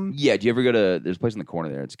from. Yeah. Do you ever go to? There's a place in the corner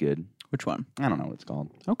there. It's good. Which one? I don't know what it's called.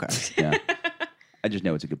 Okay. Yeah. I just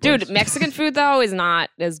know it's a good place. Dude, Mexican food though is not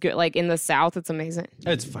as good. Like in the South, it's amazing.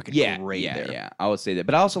 It's fucking Yeah. great yeah. there. Yeah. I would say that,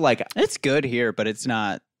 but I also like. It's good here, but it's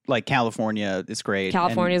not like California is great. and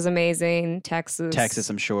California's amazing. Texas. Texas,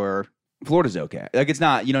 I'm sure. Florida's okay. Like it's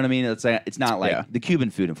not. You know what I mean? It's not like Yeah. the Cuban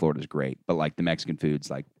food in Florida is great, but like the Mexican food's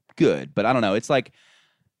like good. But I don't know. It's like.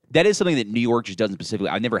 That is something that New York just doesn't specifically.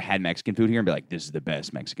 I've never had Mexican food here and be like, this is the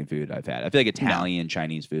best Mexican food I've had. I feel like Italian,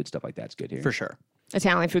 Chinese food, stuff like that's good here. For sure.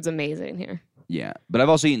 Italian food's amazing here. Yeah. But I've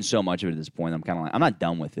also eaten so much of it at this point. I'm kind of like, I'm not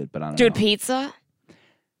done with it, but I don't Dude, know. pizza.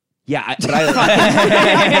 Yeah. But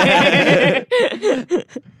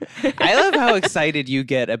I love how excited you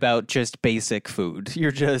get about just basic food.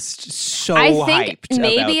 You're just so I think hyped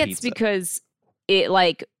maybe about it's pizza. because it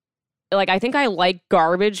like I think I like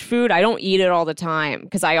garbage food. I don't eat it all the time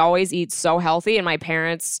because I always eat so healthy. And my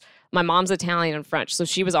mom's Italian and French, so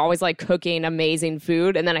she was always like cooking amazing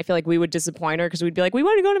food. And then I feel like we would disappoint her because we'd be like, we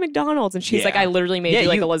want to go to McDonald's, and she's like, Yeah. I literally made Yeah, you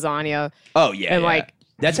like you- a lasagna. oh, yeah. And, yeah. like-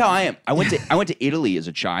 that's how I am. I went to Italy as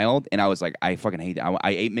a child, and I was like, I fucking hate that.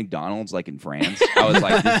 I ate McDonald's like in France. I was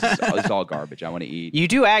like, this is all garbage. I want to eat. You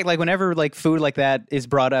do act like whenever like food like that is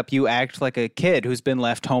brought up, you act like a kid who's been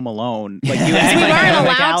left home alone. Like you act We like weren't Hannah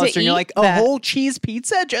allowed to McAllister, and you're eat like a that. whole cheese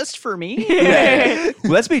pizza just for me. Well,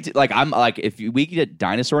 let's be like I'm like if we could get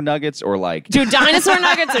dinosaur nuggets or like Dude, dinosaur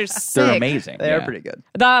nuggets are sick. they're amazing. They are Yeah. pretty good.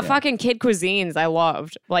 The fucking kid cuisines I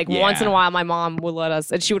loved. Like once in a Yeah. while my mom would let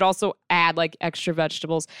us, and she would also add like extra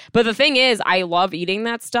vegetables. But the thing is, I love eating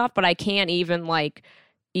that stuff, but I can't even like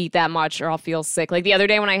eat that much or I'll feel sick. Like the other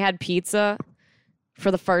day when I had pizza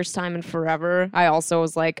for the first time in forever, I also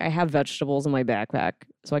was like, I have vegetables in my backpack,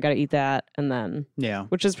 so I got to eat that, and then Yeah.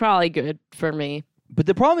 which is probably good for me. But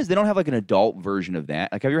the problem is they don't have like an adult version of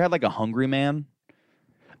that. Like, have you ever had like a Hungry Man?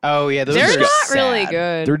 Oh yeah, those They're are not really sad.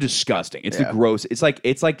 good. They're disgusting. It's Yeah. the gross. It's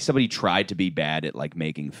like somebody tried to be bad at like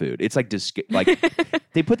making food. It's like like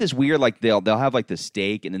they put this weird like they'll have like the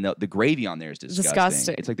steak and then the gravy on there is disgusting.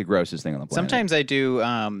 Disgusting. It's like the grossest thing on the planet. Sometimes I do.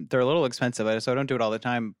 They're a little expensive, so I don't do it all the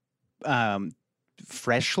time.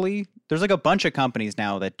 Freshly, there's like a bunch of companies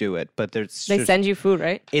now that do it, but They send you food,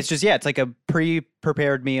 right? it's just it's like a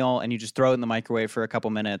pre-prepared meal, and you just throw it in the microwave for a couple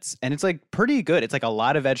minutes, and it's like pretty good. It's like a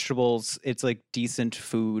lot of vegetables. It's like decent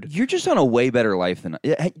food. You're just on a way better life than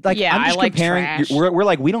like. Yeah, I'm I just like comparing. trash. We're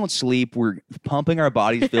like we don't sleep. We're pumping our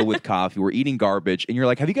bodies filled with coffee. We're eating garbage, and you're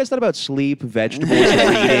like, have you guys thought about sleep, vegetables,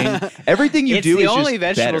 eating? Everything you It's do the is only just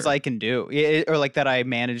vegetables better. I can do, or like that I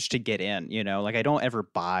managed to get in. You know, like I don't ever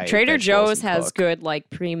buy. Trader vegetables Joe's and has cook. good like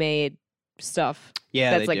pre-made stuff.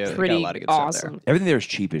 Yeah, that's they like do. They got a pretty lot of good stuff there. awesome. Everything there is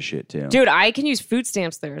cheap as shit too. Dude, I can use food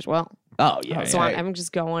stamps there as well. Oh yeah. So yeah. I'm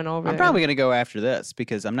just going over I'm there. probably gonna go after this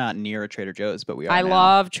because I'm not near a Trader Joe's, but we are. I now.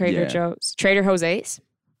 love Trader Yeah. Joe's. Trader Jose's.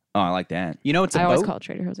 Oh, I like that. You know, it's a I always boat. call it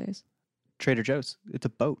Trader Jose's. Trader Joe's. It's a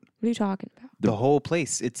boat. What are you talking about? The whole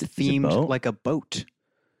place. It's a themed boat? like a boat.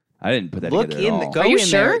 I didn't put that Look together in. at all. Go Are you in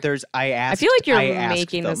sure? there. There's. I asked. I feel like I you're asked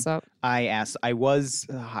making them. this up. I asked. I was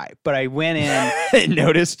high, but I went in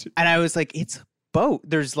Noticed. and I was like, it's a boat.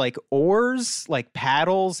 There's like oars, like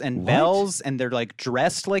paddles and What? bells, and they're like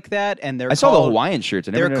dressed like that. And they're. I saw the called- Hawaiian shirts.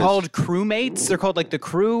 I never They're noticed. called crewmates. They're called like the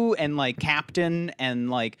crew and like captain and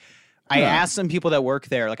like. I Huh. asked some people that work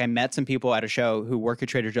there. Like I met some people at a show who work at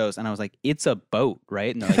Trader Joe's, and I was like, "It's a boat,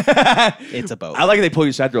 right?" And they're like, "It's a boat." I like they pull you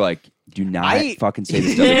aside. They're like, "Do not I- fucking say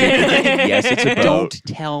this." To other people. Like, yes, it's a boat. Don't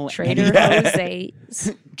tell Trader anyone.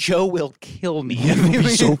 Jose's. Joe will kill me. You'll be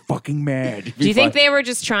so fucking mad. Do you think they were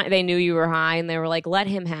just trying? They knew you were high, and they were like, "Let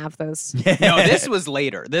him have this." No, this was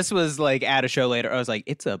later. This was like at a show later. I was like,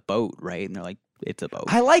 "It's a boat, right?" And they're like, "It's a boat."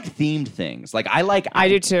 I like themed things. Like I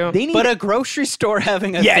do too. They need. But a grocery store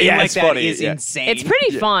having a Yeah, thing yeah, like it's that funny, is yeah. insane. It's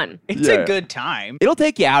pretty fun. It's Yeah. a good time. It'll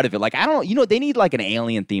take you out of it. Like I don't. You know, they need like an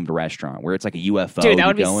alien themed restaurant where it's like a UFO. Dude, that you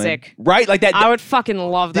would be go in. sick. Right? Like that. I would fucking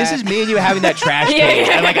love that. This is me and you having that trash Yeah, case.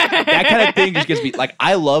 yeah. And like that kind of thing just gets me like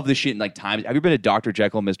I love the shit in like times. Have you been to Dr.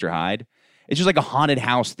 Jekyll and Mr. Hyde? It's just like a haunted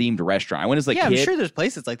house themed restaurant. I went as like Yeah, kid. I'm sure there's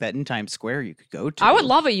places like that in Times Square you could go to. I would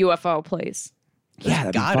love a UFO place. Yeah,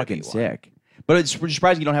 that'd be gotta fucking be one. sick. But it's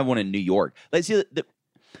surprising you don't have one in New York. Let's see.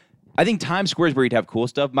 I think Times Square is where you'd have cool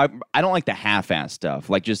stuff. I don't like the half-ass stuff.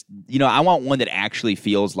 Like just I want one that actually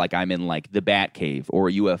feels like I'm in like the Bat Cave or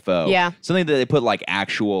a UFO. Yeah. Something that they put like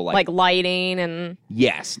actual Like lighting and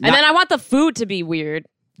yes, and then I want the food to be weird,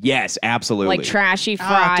 yes, absolutely. like trashy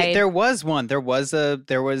Ah, fried. there was one. There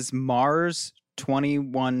was Mars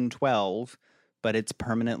 2112, but it's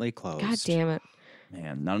permanently closed. God damn it!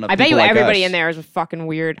 Man, not enough. I bet you people like everybody us. in there is fucking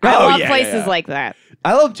weird. Oh, I love yeah, places yeah. like that.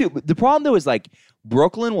 I love too. But the problem though is like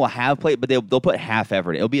Brooklyn will have but they'll put half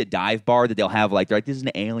effort. It'll be a dive bar that they'll have like they're like this is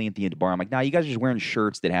an alien themed bar. I'm like, nah, you guys are just wearing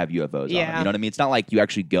shirts that have UFOs on them. Yeah. You know what I mean? It's not like you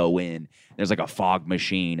actually go in. There's like a fog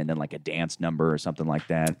machine and then like a dance number or something like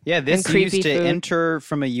that. Yeah, this And creepy used to food. enter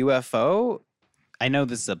from a UFO. I know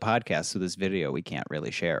this is a podcast, so this video we can't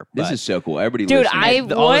really share. This but is so cool. Everybody, Dude, listening. all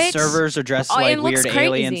the What? servers are dressed Oh, like it looks weird crazy.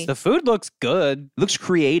 aliens. The food looks good. It looks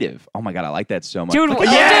creative. Oh my god, I like that so much. Dude, Like, oh,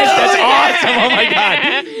 yes, dude. that's awesome. Oh my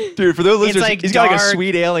god, dude. For those listeners, like he's got like a dark.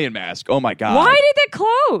 sweet alien mask. Oh my god. Why did that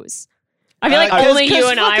close? I feel like 'cause- only 'cause you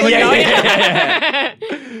and I fucking- would Yeah, know.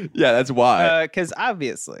 yeah, Yeah, that's why. Because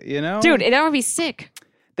obviously, Dude, that would be sick.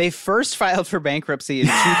 they first filed for bankruptcy in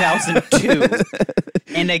 2002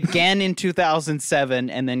 and again in 2007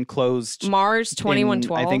 and then closed Mars in,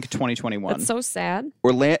 2112. I think 2021. That's so sad.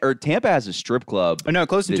 Or Tampa has a strip club. Oh, no, it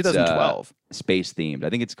closed in It's, 2012. Space themed. I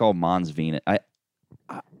think it's called Mons Venus.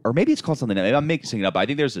 Or maybe it's called something else. Maybe I'm mixing it up. I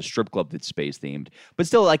think there's a strip club that's space themed. But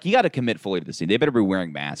still, like you got to commit fully to the scene. They better be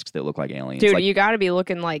wearing masks that look like aliens. Dude, Like, you got to be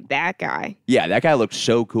looking like that guy. yeah, that guy looks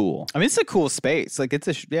so cool. I mean, it's a cool space. Like, it's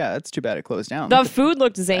it's too bad it closed down. The food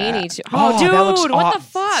looked zany too. Oh, Oh, that looks dude, what the aw-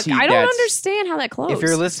 fuck? see, I don't that's- understand how that closed. If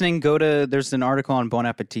you're listening, there's an article on Bon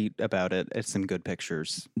Appetit about it. It's some good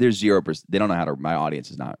pictures. There's 0%. They don't know how to. My audience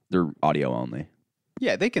is not. They're audio only.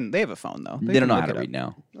 Yeah, they have a phone though. They don't can know look how to it up. read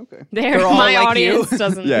now. Okay. They're all my like you. audience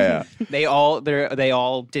doesn't. Yeah. They all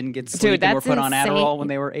didn't get sleep Dude, and were that's put on insane. Adderall when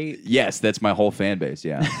they were 8. Yes, that's my whole fan base.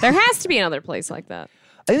 Yeah. There has to be another place like that.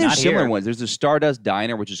 I think there's Not similar here. ones. There's a Stardust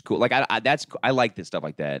Diner, which is cool. Like I like this stuff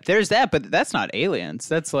like that. There's that, but that's not aliens.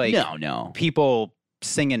 That's like No. people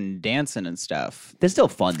singing, dancing, and stuff. That's still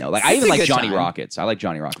fun though. Like I It's even a like good Johnny time. Rockets. I like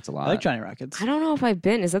Johnny Rockets a lot. I like Johnny Rockets. I don't know if I've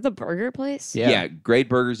been. Is that the burger place? Yeah. Great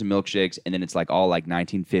burgers and milkshakes, and then it's like all like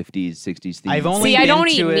 1950s, 60s themes. I've only See, I been don't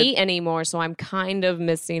eat to it- meat anymore, so I'm kind of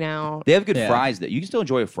missing out. They have good Yeah. fries that you can still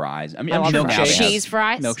enjoy fries. I mean, I I'm love sure now they milkshakes. have- cheese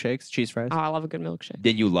fries. Milkshakes, cheese fries. Oh, I love a good milkshake.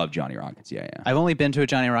 Then you love Johnny Rockets. Yeah. I've only been to a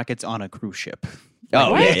Johnny Rockets on a cruise ship.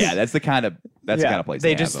 Oh What? yeah. That's the kind of the kind of place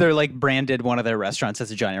they have just them. they're like branded one of their restaurants as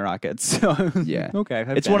a Johnny Rockets. So Yeah. okay.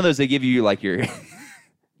 I've It's been. one of those they give you like your.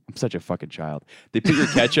 I'm such a fucking child. They put your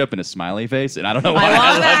ketchup in a smiley face, and I don't know why. I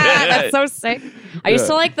love that. it. That's so sick. I used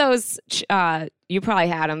to Yeah. like those. You probably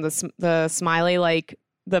had them. The smiley, like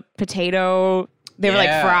the potato. They were like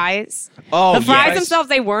Yeah. fries. Oh, The fries yes. themselves,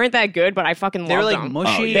 they weren't that good, but I fucking They were loved like them.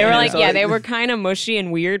 mushy. They were and like, so yeah, they were kind of mushy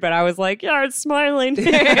and weird, but I was like, yeah, it's smiling.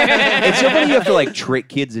 It's so funny you have to like trick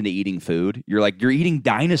kids into eating food. You're like, you're eating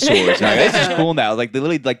dinosaurs. And I'm like, this is cool now. Like, they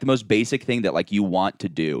literally, like the most basic thing that like you want to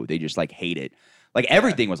do, they just like hate it. Like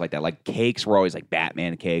everything was like that. Like cakes were always like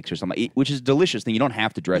Batman cakes or something, which is a delicious thing. You don't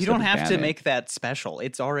have to dress. You don't up as have to Batman. make that special.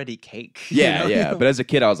 It's already cake. Yeah, you know? yeah. But as a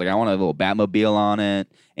kid, I was like, I want a little Batmobile on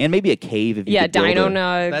it, and maybe a cave if you Yeah, could build Dino a-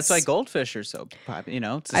 Nugs. That's why goldfish are so popular. You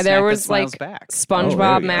know, it's a snack There that was smiles like back.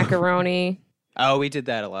 SpongeBob we go. macaroni. Oh, we did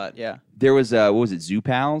that a lot. Yeah. There was what was it? Zoo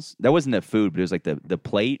Pals. That wasn't a food, but it was like the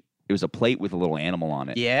plate. It was a plate with a little animal on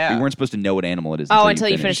it. Yeah. We weren't supposed to know what animal it is. Oh, until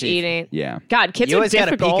you finish eating. Yeah. God, kids You are always got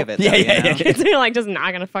a difficult. peek of it. Yeah, though, yeah, you know? yeah. Kids are like just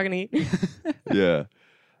not gonna fucking eat. Yeah.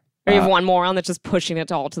 Or you have one moron that's just pushing it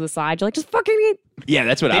all to the side. You're like, just fucking eat. Yeah,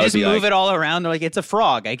 that's what They I would just be move like. it all around. They're like, it's a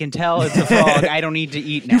frog. I can tell it's a frog. I don't need to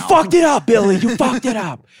eat now. You fucked it up, Billy. You fucked it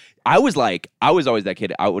up. I was always that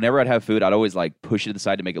kid. Whenever I'd have food, I'd always like push it to the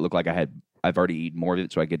side to make it look like I've already eaten more of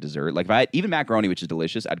it, so I get dessert. Like if I had even macaroni, which is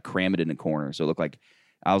delicious, I'd cram it in a corner so it looked like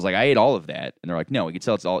I was like I ate all of that, and they're like, no, we can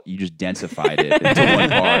tell it's all you just densified it into one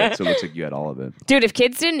part, so it looks like you had all of it. Dude, if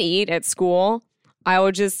kids didn't eat at school, I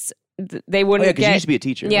would just they wouldn't Because you get used to be a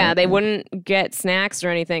teacher. yeah, right? they wouldn't get snacks or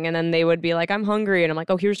anything, and then they would be like, I'm hungry, and I'm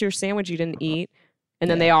like, oh, here's your sandwich you didn't eat. And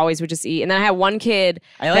then they always would just eat. And then I had one kid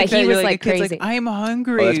I like that he you're was like the kid's crazy. I'm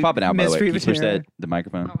hungry. Oh, that's popping out by the Miss way. Can you push Friedlander. the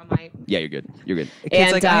microphone? Oh, am I- Yeah, you're good. You're good. The kid's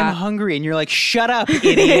And, like, I'm hungry. And you're like, shut up,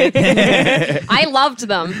 idiot. I loved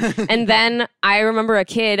them. And then I remember a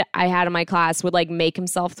kid I had in my class would like make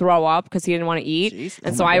himself throw up because he didn't want to eat. Jesus.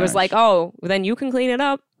 And Oh so my I was gosh. like, oh, well, then you can clean it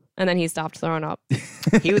up. And then he stopped throwing up.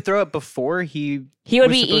 He would throw it before he He would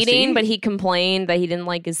was be supposed to eating, eat. but he complained that he didn't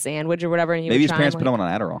like his sandwich or whatever. And he Maybe would his try parents and, put like, him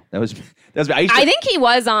on an Adderall. That was I used to, I think he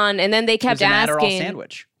was on, and then they it was kept an Adderall asking.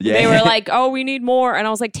 sandwich. yeah. They were like, "Oh, we need more," and I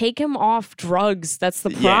was like, "Take him off drugs. That's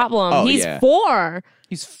the Yeah. problem. Oh, He's yeah. 4."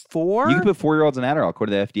 He's 4? you can put 4-year-olds on Adderall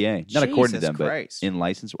according to the FDA. Not according to Jesus them, but Christ. in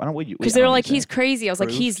license. I don't know Because they were like, "He's crazy." I was like,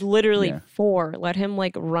 Approved? "He's literally Yeah. 4. Let him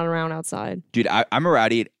like run around outside." Dude, I remember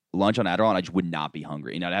I'd eat lunch on Adderall and I just would not be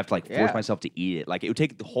hungry. You know, I'd have to like force Yeah. myself to eat it. Like it would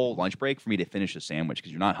take the whole lunch break for me to finish a sandwich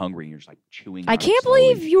because you're not hungry and you're just like chewing. I on it can't slowly.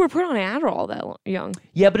 believe you were put on Adderall that young.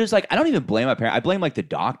 Yeah, but it's like I don't even blame my parents. I blame like the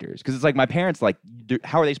doctors because it's like my parents like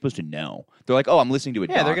how are they supposed to know? They're like, oh, I'm listening to a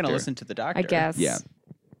Yeah, doctor. they're going to listen to the doctor. I guess. Yeah.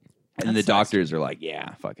 And then the That sucks. doctors are like,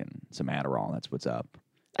 yeah, fucking some Adderall. That's what's up.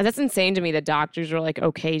 That's insane to me that doctors are like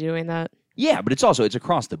okay doing that. Yeah, but it's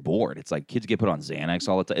across the board. It's like kids get put on Xanax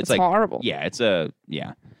all the time. It's like horrible. Yeah,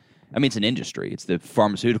 I mean, it's an industry. It's the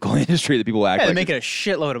pharmaceutical industry that people act Yeah, like. they're making a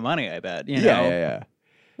shitload of money, I bet. You know? yeah.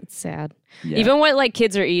 It's sad. Yeah. Even what like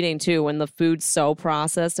kids are eating too, when the food's so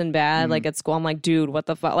processed and bad, like at school, I'm like, dude, what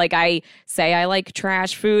the fuck? Like I say I like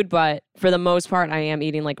trash food, but for the most part, I am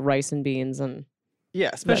eating like rice and beans, and Yeah,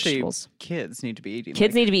 especially Vegetables. kids need to be eating.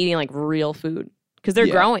 kids like, need to be eating like real food because they're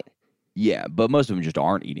Yeah. growing. Yeah, but most of them just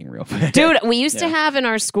aren't eating real food. Dude, we used to Yeah. have in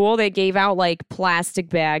our school, they gave out like plastic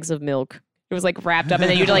bags of milk. It was like wrapped up, and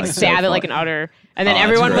then you'd like That's so stab it like an funny. udder, and then Oh, that's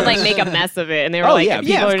everyone would like gross. make a mess of it, and they were Oh, like, yeah,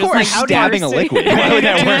 people yeah, are of just course. like How stabbing a thirsty. liquid. How Why do would you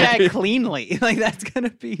that do work? that cleanly? Like that's gonna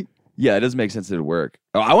be. Yeah, it doesn't make sense that it work.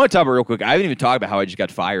 Oh, I want to talk about real quick. I haven't even talked about how I just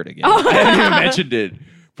got fired again. Oh. I haven't even mentioned it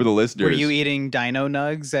for the listeners. Were you eating Dino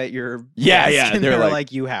Nugs at your? Yeah, desk? yeah, And they're they were like-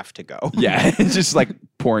 like, you have to go. Yeah, it's just like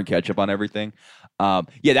pouring ketchup on everything.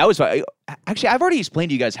 Yeah, that was fun. Actually, I've already explained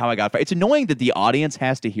to you guys how I got fired. It's annoying that the audience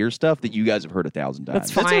has to hear stuff that you guys have heard 1,000 times.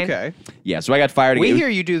 That's That's fine. okay. Yeah, so I got fired again. We It was- hear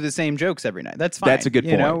you do the same jokes every night. That's fine. That's a good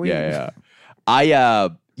You point. know, we- yeah.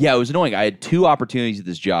 It was annoying. I had 2 opportunities at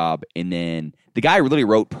this job, and then the guy literally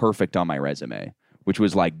wrote perfect on my resume, which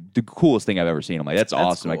was like the coolest thing I've ever seen. I'm like, that's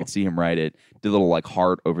awesome. I cool. could see him write it. Did a little like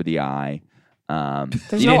heart over the eye.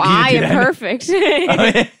 There's no eye in perfect. This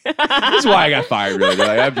is why I got fired. Really, They're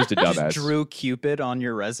like, I'm just a dumbass. Drew Cupid on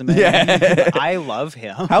your resume. Yeah. I love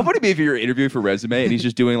him. How funny would it be if you're interviewing for resume and he's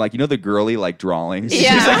just doing like the girly like drawings.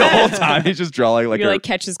 Yeah. Just like the whole time he's just drawing like You a, like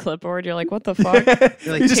catch his clipboard. You're like, what the fuck?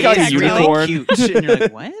 You're like, He just got a "Tastes unicorn." Really cute. And you're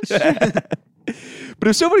like, what? But it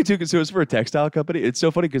was so funny too because it was for a textile company. It's so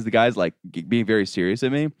funny because the guy's like being very serious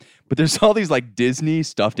at me, but there's all these like Disney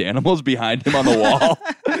stuffed animals behind him on the wall.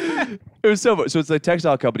 It was so funny. So it's a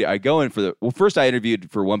textile company. I go in for first I interviewed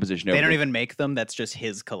for one position. They over don't there. even make them. That's just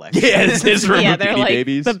his collection. Yeah, it's his room Yeah, of they're Beanie like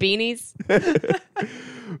Babies. the beanies.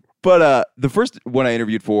 But the first one I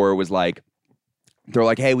interviewed for was like, they're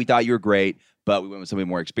like, hey, we thought you were great, but we went with somebody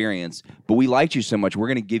more experienced. But we liked you so much, we're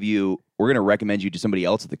going to recommend you to somebody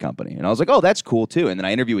else at the company. And I was like, oh, that's cool too. And then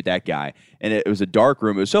I interviewed with that guy, and it was a dark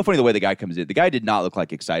room. It was so funny the way the guy comes in. The guy did not look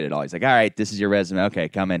like excited at all. He's like, all right, this is your resume. Okay,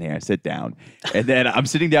 come in here, sit down. And then I'm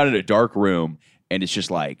sitting down in a dark room, and it's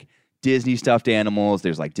just like Disney stuffed animals.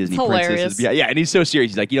 There's like Disney It's princesses. hilarious. Yeah. And he's so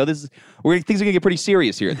serious. He's like, things are gonna get pretty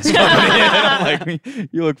serious here at this company. And I'm like,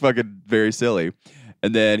 you look fucking very silly.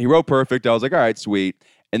 And then he wrote perfect. I was like, all right, sweet.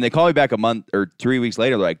 And they call me back a month or 3 weeks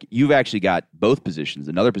later. They're like, you've actually got both positions.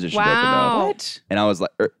 Another position opened Wow. up. What? And I was like,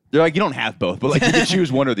 they're like, you don't have both, but like you can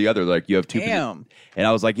choose one or the other. They're like, you have two positions. Damn. And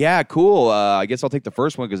I was like, yeah, cool. I guess I'll take the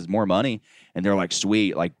first one because it's more money. And they're like,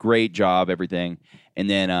 sweet, like great job, everything. And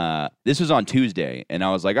then this was on Tuesday. And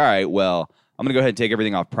I was like, all right, well, I'm going to go ahead and take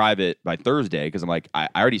everything off private by Thursday because I'm like, I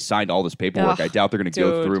already signed all this paperwork. Ugh, I doubt they're going to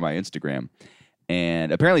go dude. through my Instagram.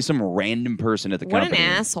 And apparently some random person at the What company. an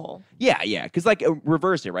asshole. Yeah. Because like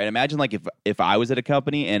reverse it, right? Imagine like if I was at a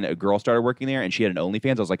company and a girl started working there and she had an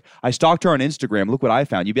OnlyFans, I was like, I stalked her on Instagram. Look what I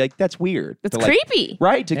found. You'd be like, that's weird. That's To, like, creepy.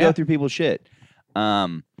 right? To Yeah. go through people's shit.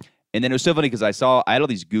 And then it was so funny because I had all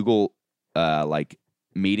these Google like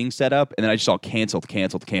meetings set up, and then I just saw canceled.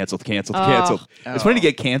 Oh. It's funny to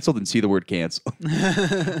get canceled and see the word cancel.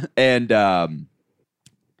 And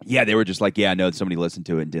yeah, they were just like, yeah, no, somebody listened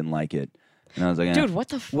to it and didn't like it. And I was like, eh. Dude, what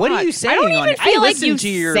the fuck? What are you saying? I don't on even it? feel I like listen you to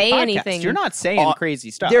your say podcast. anything. You're not saying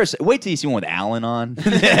crazy stuff. Wait till you see one with Alan on.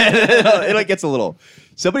 It like gets a little.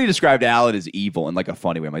 Somebody described Alan as evil in like a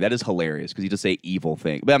funny way. I'm like, that is hilarious because he just say evil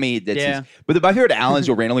things. But I mean, that's Yeah. but my favorite Alan is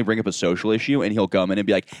he'll randomly bring up a social issue and he'll come in and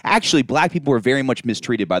be like, actually, black people were very much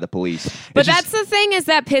mistreated by the police. But It's just- that's the thing is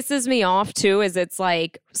that pisses me off too. Is it's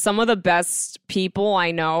like some of the best people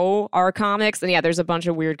I know are comics, and yeah, there's a bunch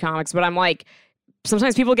of weird comics. But I'm like,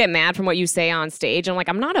 sometimes people get mad from what you say on stage. I'm like,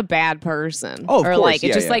 I'm not a bad person. Oh, of or course. like it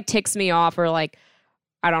Yeah, just yeah. like ticks me off, or like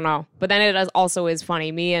I don't know. But then it also is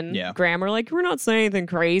funny. Me and Yeah. Graham are like, we're not saying anything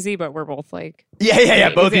crazy, but we're both like, yeah.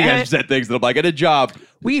 Both of you Yeah. guys have said things that I'm like, I did a job.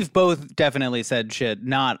 We've both definitely said shit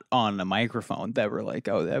not on a microphone that we're like,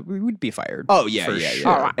 oh, that we would be fired. Oh, yeah, for yeah.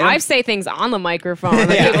 sure. oh, I say things on the microphone,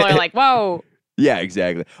 and people are like, whoa. Yeah,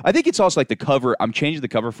 exactly. I think it's also like the cover. I'm changing the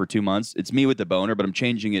cover for 2 months. It's me with the boner, but I'm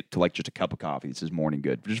changing it to like just a cup of coffee. This is morning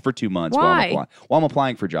good, just for 2 months Why? while I'm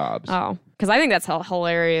applying for jobs. Oh, because I think that's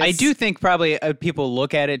hilarious. I do think probably people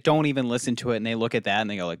look at it, don't even listen to it, and they look at that and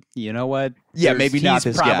they go like, you know what? Yeah, maybe not he's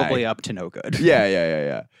this guy. probably up to no good.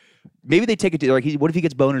 Yeah. Maybe they take it to like, what if he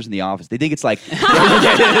gets boners in the office? They think it's like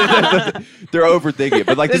they're overthinking it,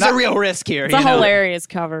 but like There's they're a not- real risk here. It's a you know? hilarious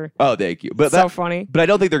cover. Oh, thank you. But So funny. But I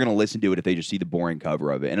don't think they're going to listen to it if they just see the boring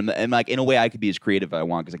cover of it. And like in a way, I could be as creative as I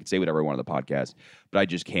want because I can say whatever I want on the podcast, but I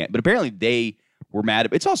just can't. But apparently they were mad.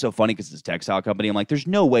 It's also funny because it's a textile company. I'm like, there's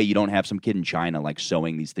no way you don't have some kid in China like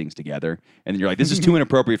sewing these things together, and then you're like, this is too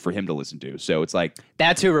inappropriate for him to listen to. So it's like,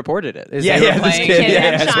 That's who reported it. Is Yeah, they were yeah, this playing kid, it yeah.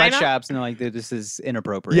 at In China? sweatshops and they're like, this is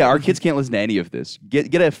inappropriate. yeah, our kids can't listen to any of this.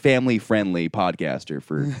 Get a family friendly podcaster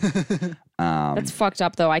for. That's fucked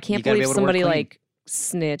up, though. I can't You gotta be believe able to work somebody clean. like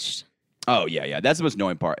snitched. Oh yeah. That's the most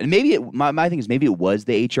annoying part. And maybe my thing is maybe it was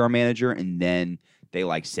the HR manager, and then they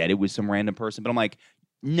like said it was some random person. But I'm like,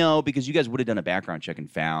 no, because you guys would have done a background check and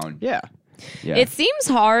found. Yeah. Yeah. It seems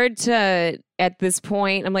hard to, at this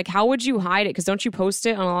point, I'm like, how would you hide it? Because don't you post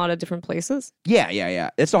it on a lot of different places?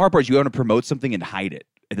 Yeah. That's the hard part. Is you want to promote something and hide it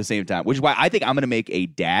at the same time, which is why I think I'm going to make a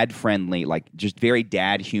dad-friendly, like just very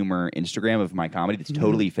dad humor Instagram of my comedy that's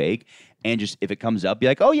totally fake. And just if it comes up, be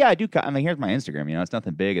like, oh yeah, I do. I mean, here's my Instagram. You know, it's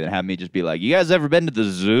nothing big. And then have me just be like, you guys ever been to the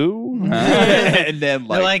zoo? And then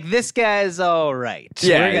They're like, this guy's all right.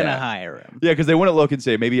 Yeah, We're going to yeah. hire him. yeah, because they want to look and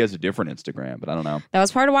say maybe he has a different Instagram, but I don't know. That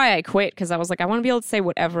was part of why I quit, because I was like, I want to be able to say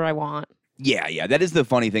whatever I want. Yeah. That is the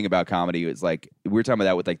funny thing about comedy. It's like we were talking about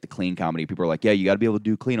that with like the clean comedy. People are like, yeah, you got to be able to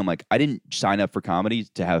do clean. I'm like, I didn't sign up for comedy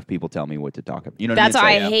to have people tell me what to talk about. You know what That's I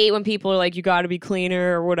why mean? I hate when people are like, you got to be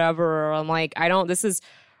cleaner or whatever. Or I'm like,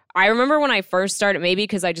 I remember when I first started, maybe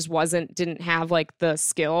because I just didn't have like the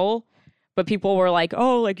skill, but people were like,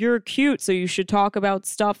 oh, like you're cute, so you should talk about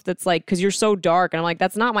stuff that's like, because you're so dark. And I'm like,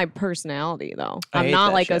 that's not my personality though. I I'm hate not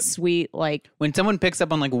that like a shit. sweet, like, When someone picks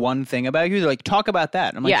up on like one thing about you, they're like, talk about that.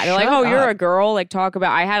 And I'm like, yeah, they're like, "Shut oh, you're a up." girl, like talk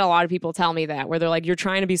about, I had a lot of people tell me that where they're like, you're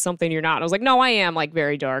trying to be something you're not. I was like, no, I am like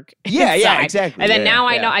very dark. Yeah, inside." exactly. And then Yeah, now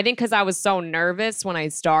I yeah. know, I think because I was so nervous when I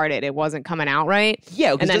started, it wasn't coming out right.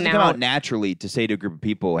 Yeah, because And it then doesn't come now- out naturally to say to a group of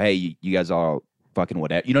people, hey, you guys all fucking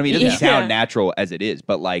whatever. You know what I mean? It doesn't Yeah. sound natural as it is,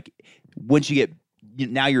 but like once you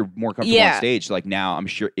get, now you're more comfortable Yeah. on stage. Like now I'm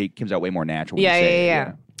sure it comes out way more natural. when Yeah, you say yeah.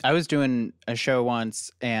 it. I was doing a show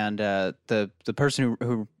once, and the person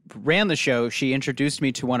who ran the show, she introduced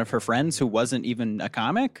me to one of her friends who wasn't even a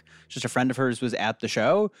comic. Just a friend of hers was at the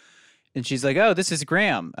show. And she's like, oh, this is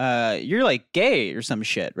Graham. You're like gay or some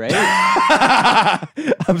shit, right?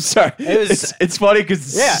 I'm sorry. It was- it's funny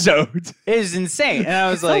because Yeah. so It was insane. And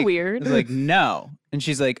I was So like, weird. I was like, no. And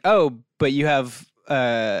she's like, oh, but you have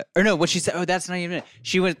or no, what she said, oh, that's not even it.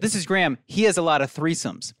 She went, this is Graham. He has a lot of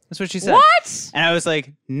threesomes. That's what she said. What? And I was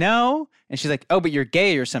like, no. And she's like, oh, but you're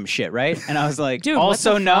gay or some shit, right? And I was like, Dude, what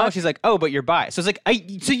also the no. fuck? She's like, oh, but you're bi. So it's like,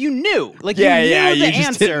 so you knew. Like, Yeah, you knew yeah, the you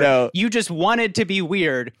just didn't answer. know. You just wanted to be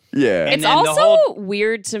weird. Yeah. And It's then the also whole-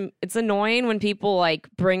 weird it's annoying when people like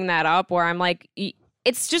bring that up where I'm like,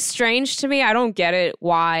 it's just strange to me. I don't get it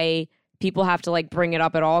why people have to like bring it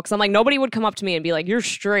up at all. Cause I'm like, nobody would come up to me and be like, you're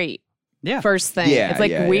straight. Yeah. First thing. Yeah, it's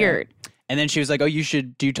like yeah, yeah. weird. And then she was like, oh,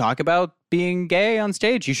 do you talk about being gay on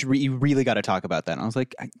stage? You really got to talk about that. And I was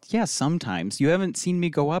like, yeah, sometimes. You haven't seen me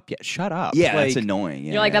go up yet. Shut up. Yeah, like, that's annoying.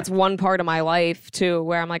 Yeah, You're like, yeah. that's one part of my life too,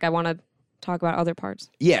 where I'm like, I want to talk about other parts.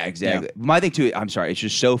 Yeah, exactly. My thing too, I'm sorry, it's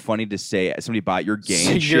just so funny to say somebody bought your gay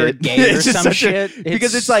and You're shit. gay or It's just some such a- shit.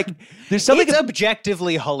 because it's like there's something It's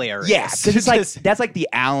objectively hilarious. yeah, because it's like Just- that's like the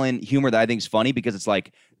Alan humor that I think is funny because it's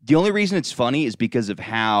like the only reason it's funny is because of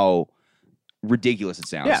how ridiculous it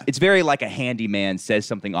sounds. Yeah. It's very like a handyman says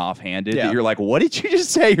something offhanded Yeah. that you're like, what did you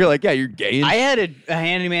just say? You're like, yeah, you're gay. And I had a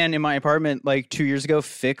handyman in my apartment like 2 years ago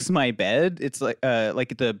fix my bed. It's like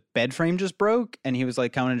the bed frame just broke, and he was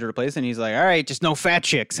like coming in to replace it, and he's like, all right, just no fat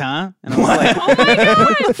chicks, huh? And I was like, Oh my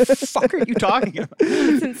God. what the fuck are you talking about?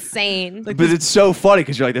 It's insane. but it's so funny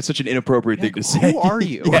because you're like, that's such an inappropriate thing to say. Who are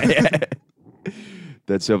you? yeah, yeah.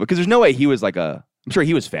 That's so because there's no way he was like I'm sure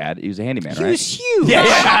he was fat. He was a handyman, He right? was huge.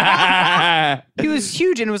 yeah. He was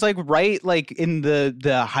huge, and it was like right like in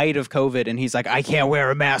the height of COVID, and he's like, I can't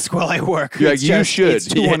wear a mask while I work. You're like, It's you just- should. It's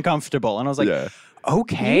too Yeah. uncomfortable. And I was like, Yeah.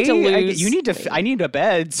 okay, You need to lose you need to. I need a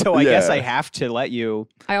bed, so I guess Yeah. I have to let you.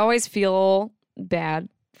 I always feel bad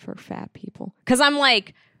for fat people because I'm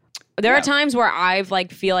like, there are times where I've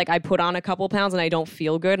like feel like I put on a couple pounds and I don't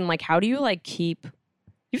feel good, and like, how do you like keep?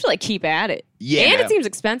 You have to like keep at it. Yeah. and it seems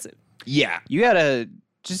expensive. Yeah. You gotta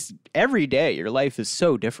just every day. Your life is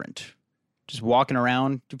so different. Just walking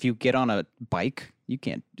around. If you get on a bike, you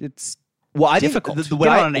can't. It's Well, I difficult. think Get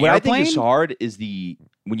on an what I think is airplane? hard is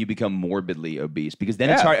when you become morbidly obese because then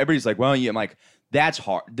it's Yeah. hard. Everybody's like, well, yeah, I'm like, that's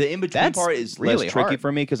hard. The in between That's part is really less tricky hard.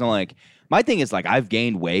 for me because I'm like, my thing is like, I've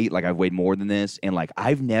gained weight, like I've weighed more than this, and like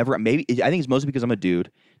I've never I think it's mostly because I'm a dude.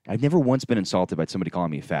 I've never once been insulted by somebody calling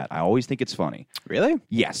me fat. I always think it's funny. really.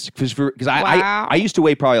 Yes, because Wow. I used to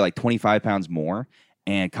weigh probably like 25 pounds more.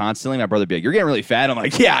 And constantly, my brother would be like, "You're getting really fat." I'm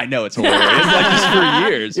like, "Yeah, I know, it's hilarious." Like just for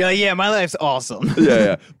years. Yeah, yeah. My life's awesome.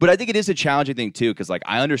 Yeah. But I think it is a challenging thing too, because like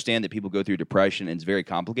I understand that people go through depression and it's very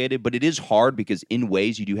complicated, but it is hard because in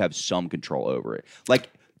ways you do have some control over it. Like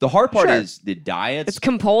the hard part Sure. is the diets. It's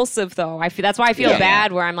compulsive though. That's why I feel Yeah.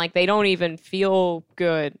 bad where I'm like, they don't even feel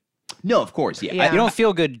good. no, of course, yeah. Yeah. You don't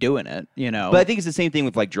feel good doing it, you know. But I think it's the same thing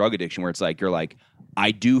with like drug addiction, where it's like you're like, I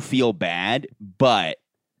do feel bad, but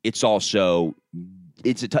it's also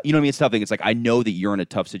you know what I mean? It's a tough thing. It's like I know that you're in a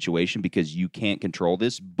tough situation because you can't control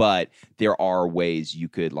this, but there are ways you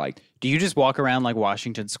could like. do you just walk around like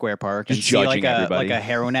Washington Square Park and Just see like judging everybody. like a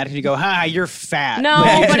heroin addict and you go, "Ha, you're fat." No,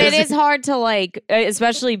 Like, but it just- is hard to like,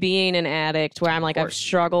 especially being an addict where I'm like, I've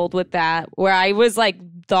struggled with that, where I was like,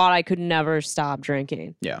 thought I could never stop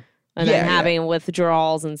drinking. Yeah. And Yeah, then yeah. having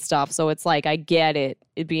withdrawals and stuff. So it's like, I get it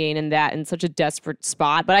being in such a desperate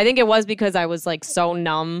spot. But I think it was because I was like so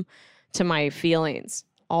numb to my feelings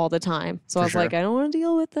all the time. So I was sure. like, I don't want to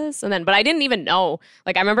deal with this. And then, but I didn't even know.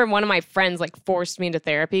 Like, I remember one of my friends like forced me into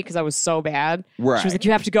therapy because I was so bad. She Right. was like,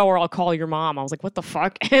 you have to go or I'll call your mom. I was like, what the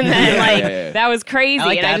fuck? And then like, that was crazy. I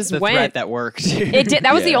like and I that's just the went. threat that worked. It did.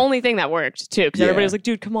 That was the Yeah. only thing that worked too, because everybody Yeah. was like,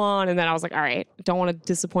 "Dude, come on!" And then I was like, "All right, don't want to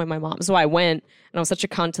disappoint my mom." So I went, and I was such a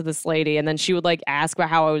cunt to this lady. And then she would like ask about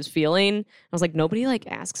how I was feeling. I was like, nobody like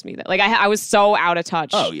asks me that. Like I was so out of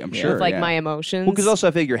touch. Oh, yeah, I'm sure, with like yeah. my emotions. Well, because also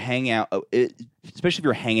I think you're hanging out, especially if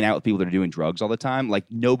you're hanging out with people that are doing drugs all the time. Like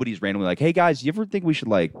nobody's randomly like, "Hey guys, you ever think we should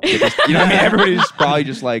like," get this? You know what I mean? Everybody's probably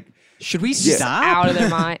just like. Should we Yeah. stop? out of their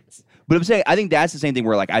minds. But I'm saying I think that's the same thing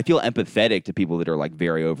where like I feel empathetic to people that are like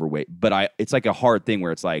very overweight, but it's like a hard thing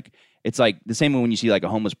where it's like the same when you see like a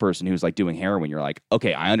homeless person who's like doing heroin, you're like,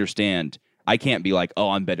 okay, I understand. I can't be like, oh,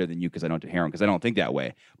 I'm better than you because I don't do heroin because I don't think that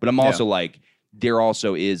way. But I'm also like, there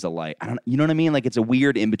also is a like, I don't, you know what I mean? Like it's a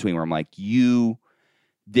weird in between where I'm like,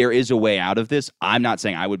 there is a way out of this. I'm not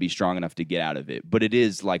saying I would be strong enough to get out of it, but it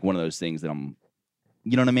is like one of those things that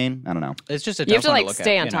you know what I mean? I don't know. It's just a You have tough to one like look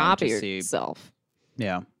stay at, on you know, top of to see- yourself.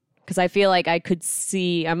 Yeah. Because I feel like I could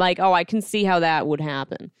see. I'm like, oh, I can see how that would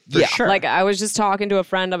happen. Yeah. Sure. Like I was just talking to a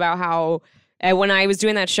friend about how when I was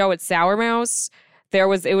doing that show at Sour Mouse,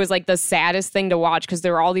 it was like the saddest thing to watch because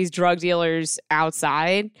there were all these drug dealers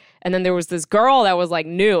outside. And then there was this girl that was like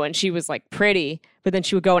new and she was like pretty, but then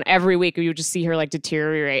she would go and every week you would just see her like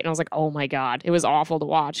deteriorate. And I was like, oh my God, it was awful to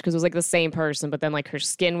watch because it was like the same person, but then like her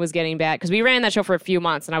skin was getting bad. Because we ran that show for a few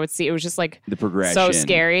months and I would see it was just like The progression. so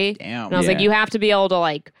scary. Damn. And I was like, Yeah. you have to be able to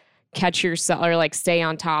like catch yourself or like stay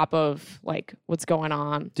on top of like what's going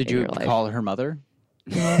on. Did in you your life. call her mother?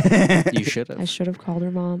 You should I have. should have called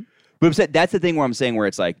her mom. But that's the thing where I'm saying where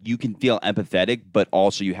it's like you can feel empathetic, but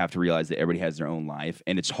also you have to realize that everybody has their own life,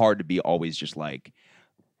 and it's hard to be always just like,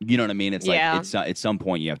 you know what I mean? It's Yeah. like it's at some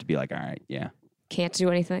point you have to be like, all right, yeah, Can't do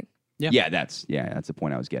anything. Yeah. that's the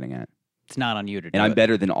point I was getting at. It's not on you to do And I'm it.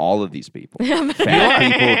 better than all of these people,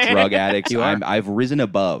 fat people, drug addicts. You are. I've risen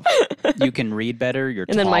above. You can read better. You're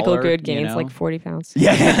And then Michael taller, Good you gains know? like 40 pounds.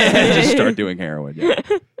 Yeah, just start doing heroin. Yeah.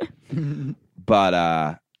 But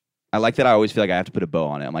I like that I always feel like I have to put a bow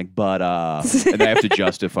on it. I'm like, but and then I have to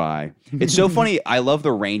justify. It's so funny. I love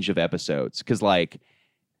the range of episodes because like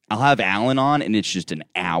I'll have Alan on and it's just an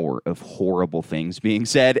hour of horrible things being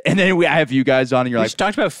said, and then I have you guys on and you're We like, just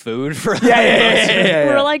talked about food for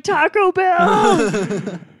We're like Taco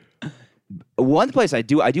Bell. one place I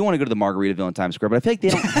do want to go to the Margaritaville in Times Square, but I feel like they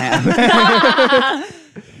don't have.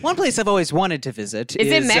 One place I've always wanted to visit Is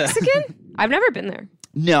it Mexican? I've never been there.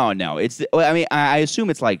 No, it's. I mean, I assume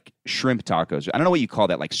it's like shrimp tacos. I don't know what you call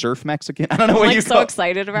that, like surf Mexican. I don't know I'm what like you so call.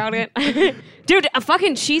 excited about it. Dude, a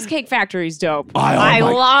fucking Cheesecake Factory's dope. Oh I my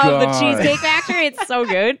love the God. Cheesecake Factory. It's so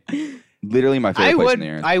good. Literally my favorite place in the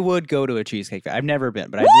area. I would go to a cheesecake factory. I've never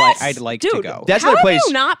been, but What? I'd like Dude, to go. That's How another have place.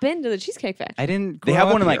 you not been to the Cheesecake Factory? I didn't. They grow have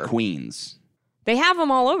up one in like here. Queens. They have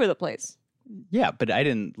them all over the place. Yeah, but I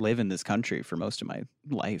didn't live in this country for most of my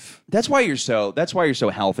life. That's why you're so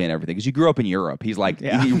healthy and everything because you grew up in Europe. He's like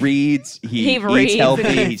Yeah. he reads, he He reads. eats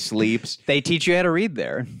healthy, he sleeps. They teach you how to read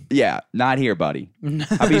there. Yeah, not here, buddy.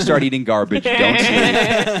 How about you start eating garbage? Don't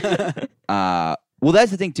sleep. Well,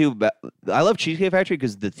 that's the thing too. But I love Cheesecake Factory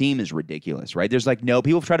because the theme is ridiculous, right? There's like no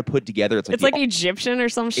people try to put together. It's It's like Egyptian or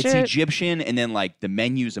some it's shit. Egyptian, and then like the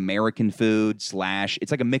menu's American food / it's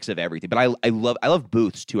like a mix of everything. But I love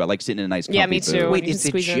booths too. I like sitting in a nice Yeah, comfy me booth. too. Wait, you it's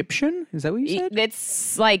can squeeze in. Egyptian? Is that what you said?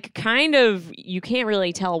 It's like kind of, you can't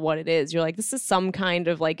really tell what it is. You're like, this is some kind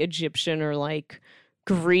of like Egyptian or like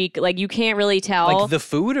Greek. Like you can't really tell. Like the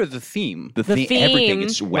food or the theme? The The everything.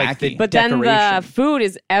 It's theme, wacky. like the- But then the decoration. food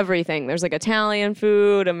is everything. There's like Italian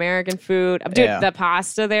food, American food. Dude, Yeah. the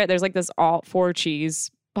pasta there's like this all 4 cheese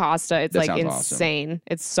pasta. It's That like sounds awesome. insane.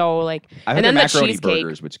 It's so like, I heard and their then the macaroni cheesecake.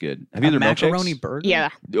 burgers, which is good. Have you A had their macaroni milkshakes? burger? Yeah,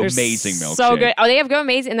 they're Amazing So milkshake. good. Oh, they have go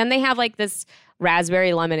amazing, and then they have like this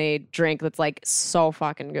raspberry lemonade drink that's like so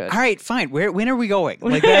fucking good. All right, fine. When are we going?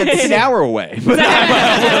 Like It's an that's hour away. But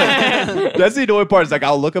that's the annoying part. Is like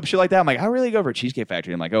I'll look up shit like that. I'm like, I really go for a Cheesecake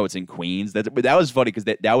Factory. I'm like, oh, it's in Queens. But that was funny because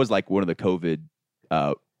that was like one of the COVID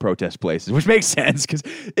protest places, which makes sense because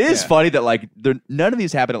it is Yeah. funny that like none of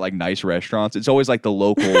these happen at like nice restaurants. It's always like the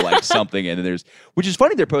local like something, and then there's which is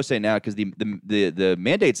funny they're posting now because the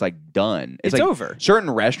mandate's like done. It's like over. Certain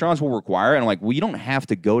restaurants will require, and I'm like, well, you don't have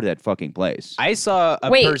to go to that fucking place. I saw a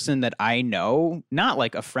Wait. person that I know, not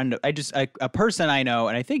like a friend of, a person I know,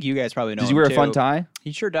 and I think you guys probably know Does he him wear a too. fun tie?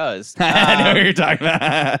 He sure does. I know what you're talking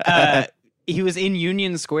about. He was in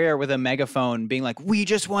Union Square with a megaphone being like, we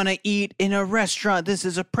just want to eat in a restaurant. This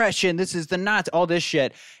is oppression. This is the Nazi, all this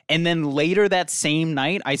shit. And then later that same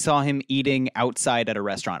night, I saw him eating outside at a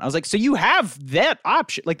restaurant. I was like, so you have that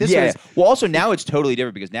option. Like this yeah. was, Well, also now it's totally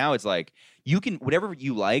different because now it's like you can whatever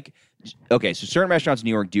you like. Okay, so certain restaurants in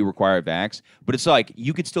New York do require vax, but it's like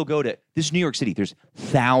you could still go to this is New York City. There's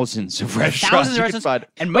thousands of restaurants. thousands of you can restaurants. find.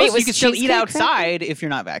 And Wait, most was you can still eat Cheesecake outside if you're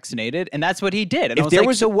not vaccinated. And that's what he did. And I If was there like,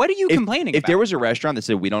 was- so what are you complaining If about? there was a restaurant that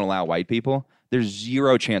said we don't allow white people, there's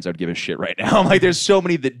zero chance I'd give a shit right now. I'm like, there's so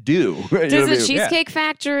many that do. You know what I Does the mean? Cheesecake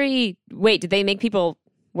Factory? Wait, did they make people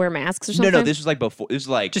wear masks or something? No, this was like before. This was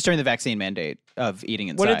like just during the vaccine mandate of eating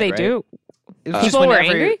inside. what did they right? do? It was People just when were every,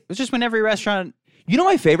 angry? It was just when every restaurant. You know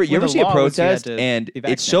my favorite? You When ever the see a law was you had protest to and be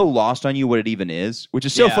it's so lost on you what it even is, which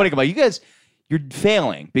is so Yeah. funny. I'm like, you guys, you're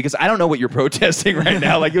failing because I don't know what you're protesting right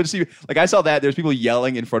now. Like you'll see, like I saw that there's people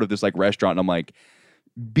yelling in front of this like restaurant, and I'm like,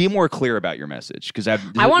 be more clear about your message because I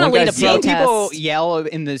wanna one lead guy a yelled- Seeing protest. people yell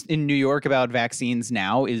in New York about vaccines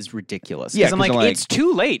now is ridiculous. Yeah, I'm 'cause like, I'm like- it's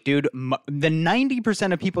too late, dude. The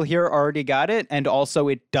 90% of people here already got it, and also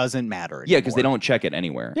it doesn't matter. Yeah, because they anymore. don't check it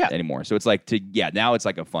anywhere Yeah. anymore. So it's like now it's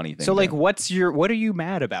like a funny thing. So like, to- what are you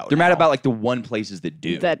mad about? they're mad now? about like the one places that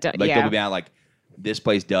do. That do- like yeah. they'll be mad like this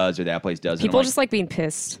place does or that place does. People just like being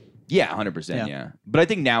pissed. Yeah, 100%. Yeah. Yeah. But I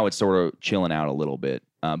think now it's sort of chilling out a little bit.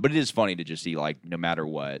 But it is funny to just see like no matter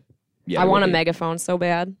what. Yeah, I want a everybody- megaphone so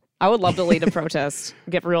bad. I would love to lead a protest.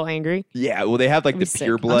 Get real angry. Yeah, well, they have like the That'd be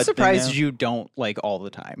pure sick. blood. I'm surprised thing now. you don't like all the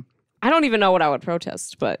time. I don't even know what I would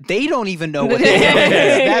protest, but They don't even know what they are.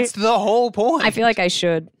 That's the whole point. I feel like I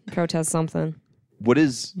should protest something. What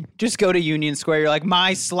is? Just go to Union Square. You're like,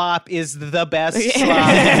 my slop is the best slop.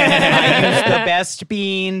 I use the best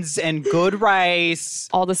beans and good rice.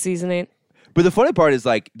 All the seasoning. But the funny part is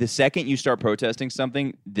like the second you start protesting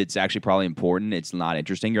something that's actually probably important, it's not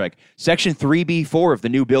interesting. You're like, Section 3B4 of the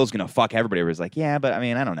new bill is gonna fuck everybody. Everybody's like, yeah, but I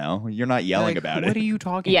mean, I don't know. You're not yelling Like, about what it. are you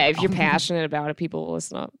talking Yeah, about? if you're passionate about it, people will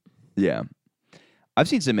listen up. Yeah. I've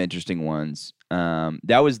seen some interesting ones.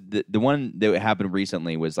 That was the one that happened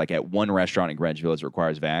recently was like at one restaurant in Greenwich Village that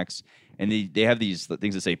requires vax. And they have these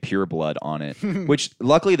things that say pure blood on it, which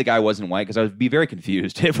luckily the guy wasn't white because I would be very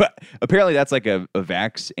confused. Apparently that's like a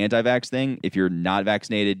anti-vax thing. If you're not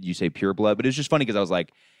vaccinated, you say pure blood. But it was just funny because I was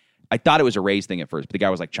like, I thought it was a race thing at first, but the guy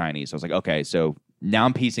was like Chinese. So I was like, okay, so now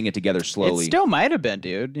I'm piecing it together slowly. It still might have been,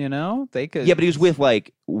 dude. You know, they could. Yeah, but he was with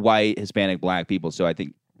like white, Hispanic, black people. So I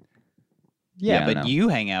think Yeah, I but know. you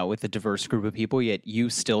hang out with a diverse group of people, yet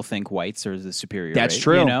you still think whites are the superior. That's race,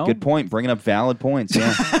 true. You know? Good point. Bringing up valid points.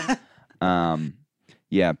 Yeah.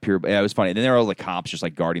 Yeah, pure. Yeah, it was funny. Then there were all the cops just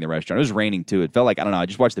like guarding the restaurant. It was raining too. It felt like I don't know. I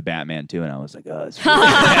just watched the Batman too, and I was like, oh, it's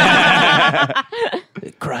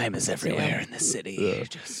Crime is everywhere in the city.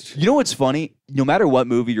 Just You know what's funny? No matter what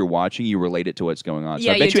movie you're watching, you relate it to what's going on. So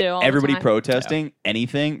Yeah, I bet you do all the everybody time. protesting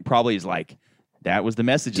anything probably is like, that was the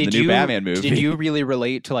message in the new Batman movie. Did you really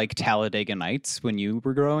relate to like Talladega Nights when you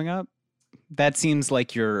were growing up? That seems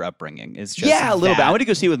like your upbringing is just Yeah, a little bit. that. I went to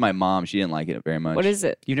go see it with my mom. She didn't like it very much. What is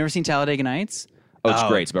it? You've never seen Talladega Nights? Oh, it's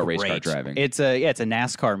great. It's about race car driving. It's a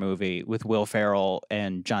NASCAR movie with Will Ferrell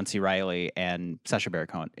and John C. Reilly and Sacha Baron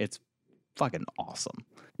Cohen. It's fucking awesome.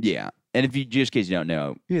 Yeah. And if you, just in case you don't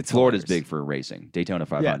know, It's Florida's hilarious. big for racing. Daytona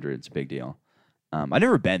 500, it's a big deal. I've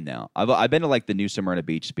never been though. I've been to like the new Smyrna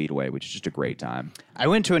Beach Speedway, which is just a great time. I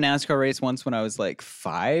went to a NASCAR race once when I was like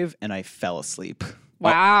 5 and I fell asleep.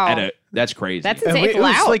 Wow. That's crazy. That's And insane. It's it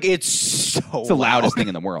was loud. like it's so it's the loudest loud. thing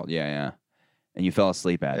in the world. Yeah, yeah. And you fell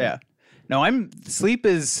asleep at Yeah. it. No, sleep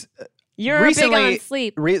is You're recently, big on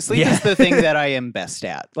sleep. Sleep Yeah. is the thing that I am best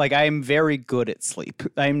at. Like I am very good at sleep.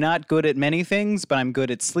 I'm not good at many things, but I'm good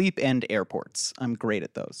at sleep and airports. I'm great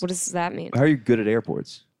at those. What does that mean? How are you good at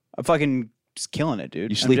airports? I'm fucking just killing it,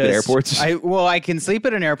 dude. You sleep at airports? I can sleep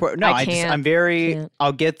at an airport. No, Can't. I'm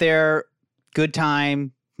I'll get there, good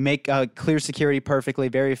time, make clear security perfectly,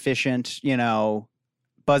 very efficient, you know,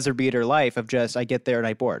 buzzer beater life of just I get there and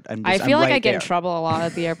I board. I feel like right I get in there. trouble a lot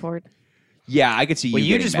at the airport. Yeah, I could see you. Well,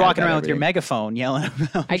 you getting just mad walking about around with your everything. megaphone yelling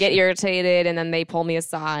about I get shit. irritated, and then they pull me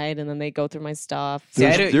aside, and then they go through my stuff. See, I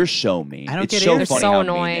They're, don't- they're so mean. I don't it's get so it. funny They're so how mean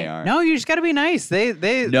annoying. they are. No, you just got to be nice. They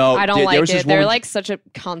No, I don't there like was this it. They're woman- like such a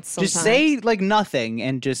cunt sometimes. just say like nothing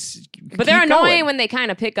and just But they're keep annoying going. when they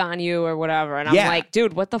kind of pick on you or whatever. And I'm Yeah. like,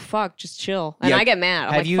 dude, what the fuck? Just chill. And Yeah. I get mad.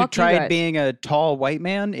 I'm Have like, you fuck tried guys. being a tall white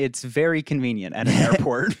man? It's very convenient at an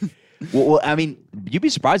airport. Well, I mean, you'd be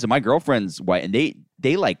surprised that my girlfriend's white, and they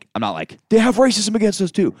like. I'm not like they have racism against us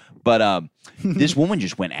too, but this woman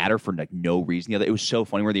just went at her for like no reason. It was so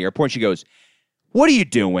funny. We're at the airport. And she goes, "What are you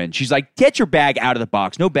doing?" She's like, "Get your bag out of the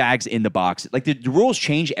box. No bags in the box." Like the rules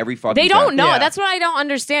change every fucking. They time. don't know. Yeah. That's what I don't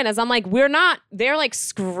understand. Is I'm like, we're not. They're like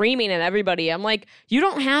screaming at everybody. I'm like, you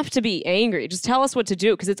don't have to be angry. Just tell us what to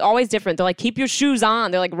do because it's always different. They're like, keep your shoes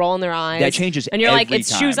on. They're like rolling their eyes. That changes And you're like, every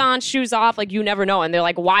it's shoes time. on, shoes off. Like you never know. And they're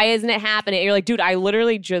like, why isn't it happening? And you're like, dude, I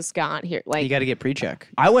literally just got here. Like, You got to get pre-check.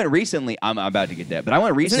 I went recently. I'm about to get that, but I went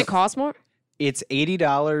doesn't recently. it cost more? It's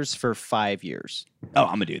 $80 for 5 years. Oh,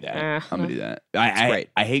 I'm gonna do that. I'm gonna do that. I great.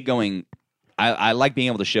 I hate going. I like being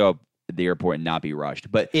able to show up at the airport and not be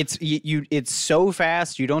rushed. But It's It's so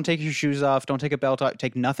fast. You don't take your shoes off. Don't take a belt off.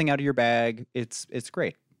 Take nothing out of your bag. It's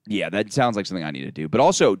great. yeah, that sounds like something I need to do. But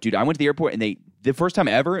also, dude, I went to the airport and the first time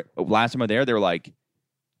ever, last time I was there, they were like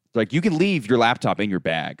you can leave your laptop in your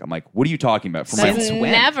bag. I'm like, what are you talking about? For my That's when?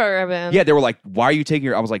 never been. yeah, they were like, why are you taking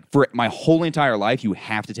your? I was like, for my whole entire life, you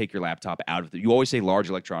have to take your laptop out of it. You always say large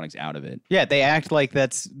electronics out of it. Yeah, they act like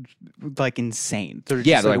that's like insane. They're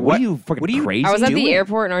Yeah, just they're like, what are you fucking what are you crazy? I was at doing? the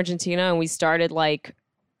airport in Argentina and we started like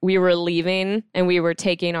we were leaving and we were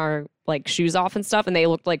taking our like shoes off and stuff and they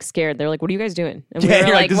looked like scared. They're like, "What are you guys doing?" And we Yeah, were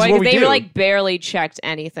you're like, like, "This is what? what we They do." were like barely checked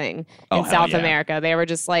anything Oh, in hell South yeah. America. They were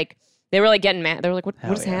just like they were like getting mad. They were like, "What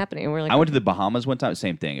is yeah. happening?" And we're like, I went to the Bahamas one time.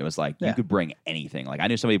 Same thing. It was like Yeah. you could bring anything. Like I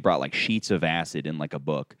knew somebody brought like sheets of acid in like a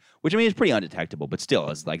book, which I mean is pretty undetectable, but still,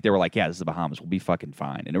 it's like they were like, "Yeah, this is the Bahamas. We'll be fucking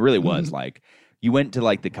fine." And it really was like You went to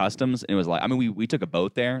like the customs, and it was like, I mean, we took a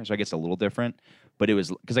boat there, so I guess a little different. But it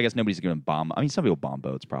was because I guess nobody's going to bomb. I mean, some people bomb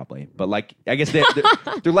boats probably, but like I guess they're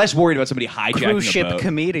less worried about somebody hijacking Cruise a ship boat.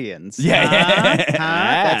 comedians. Yeah,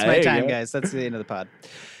 That's my there you time, go. guys. That's the end of the pod.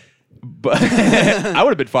 But I would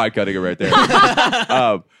have been fine cutting it right there.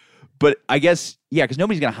 But I guess, yeah, because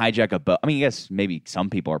nobody's going to hijack a boat. I mean, I guess maybe some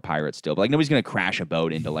people are pirates still, but like nobody's going to crash a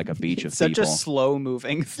boat into like a beach of Such people. a slow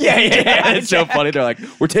moving. Yeah. It's so funny. They're like,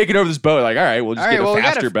 we're taking over this boat. Like, all right, we'll just All get right, well, a we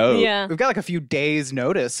gotta- faster boat. Yeah. We've got like a few days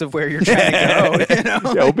notice of where you're trying to go. You know?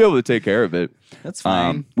 Yeah, we'll be able to take care of it. That's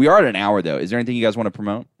fine. We are at an hour though. Is there anything you guys want to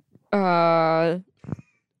promote?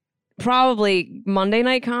 Probably Monday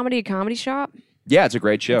Night Comedy Shop. Yeah, it's a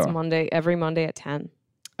great show. It's every Monday at 10.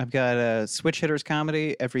 I've got a Switch Hitters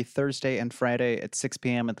comedy every Thursday and Friday at 6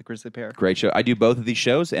 p.m. at the Grizzly Pear. Great show. I do both of these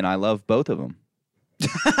shows, and I love both of them.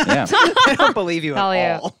 Yeah. I don't believe you Hell at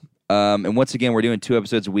yeah. all. And once again, we're doing 2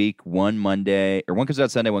 episodes a week. One Monday, or one comes out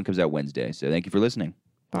Sunday, one comes out Wednesday. So thank you for listening.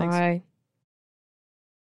 Thanks. Bye.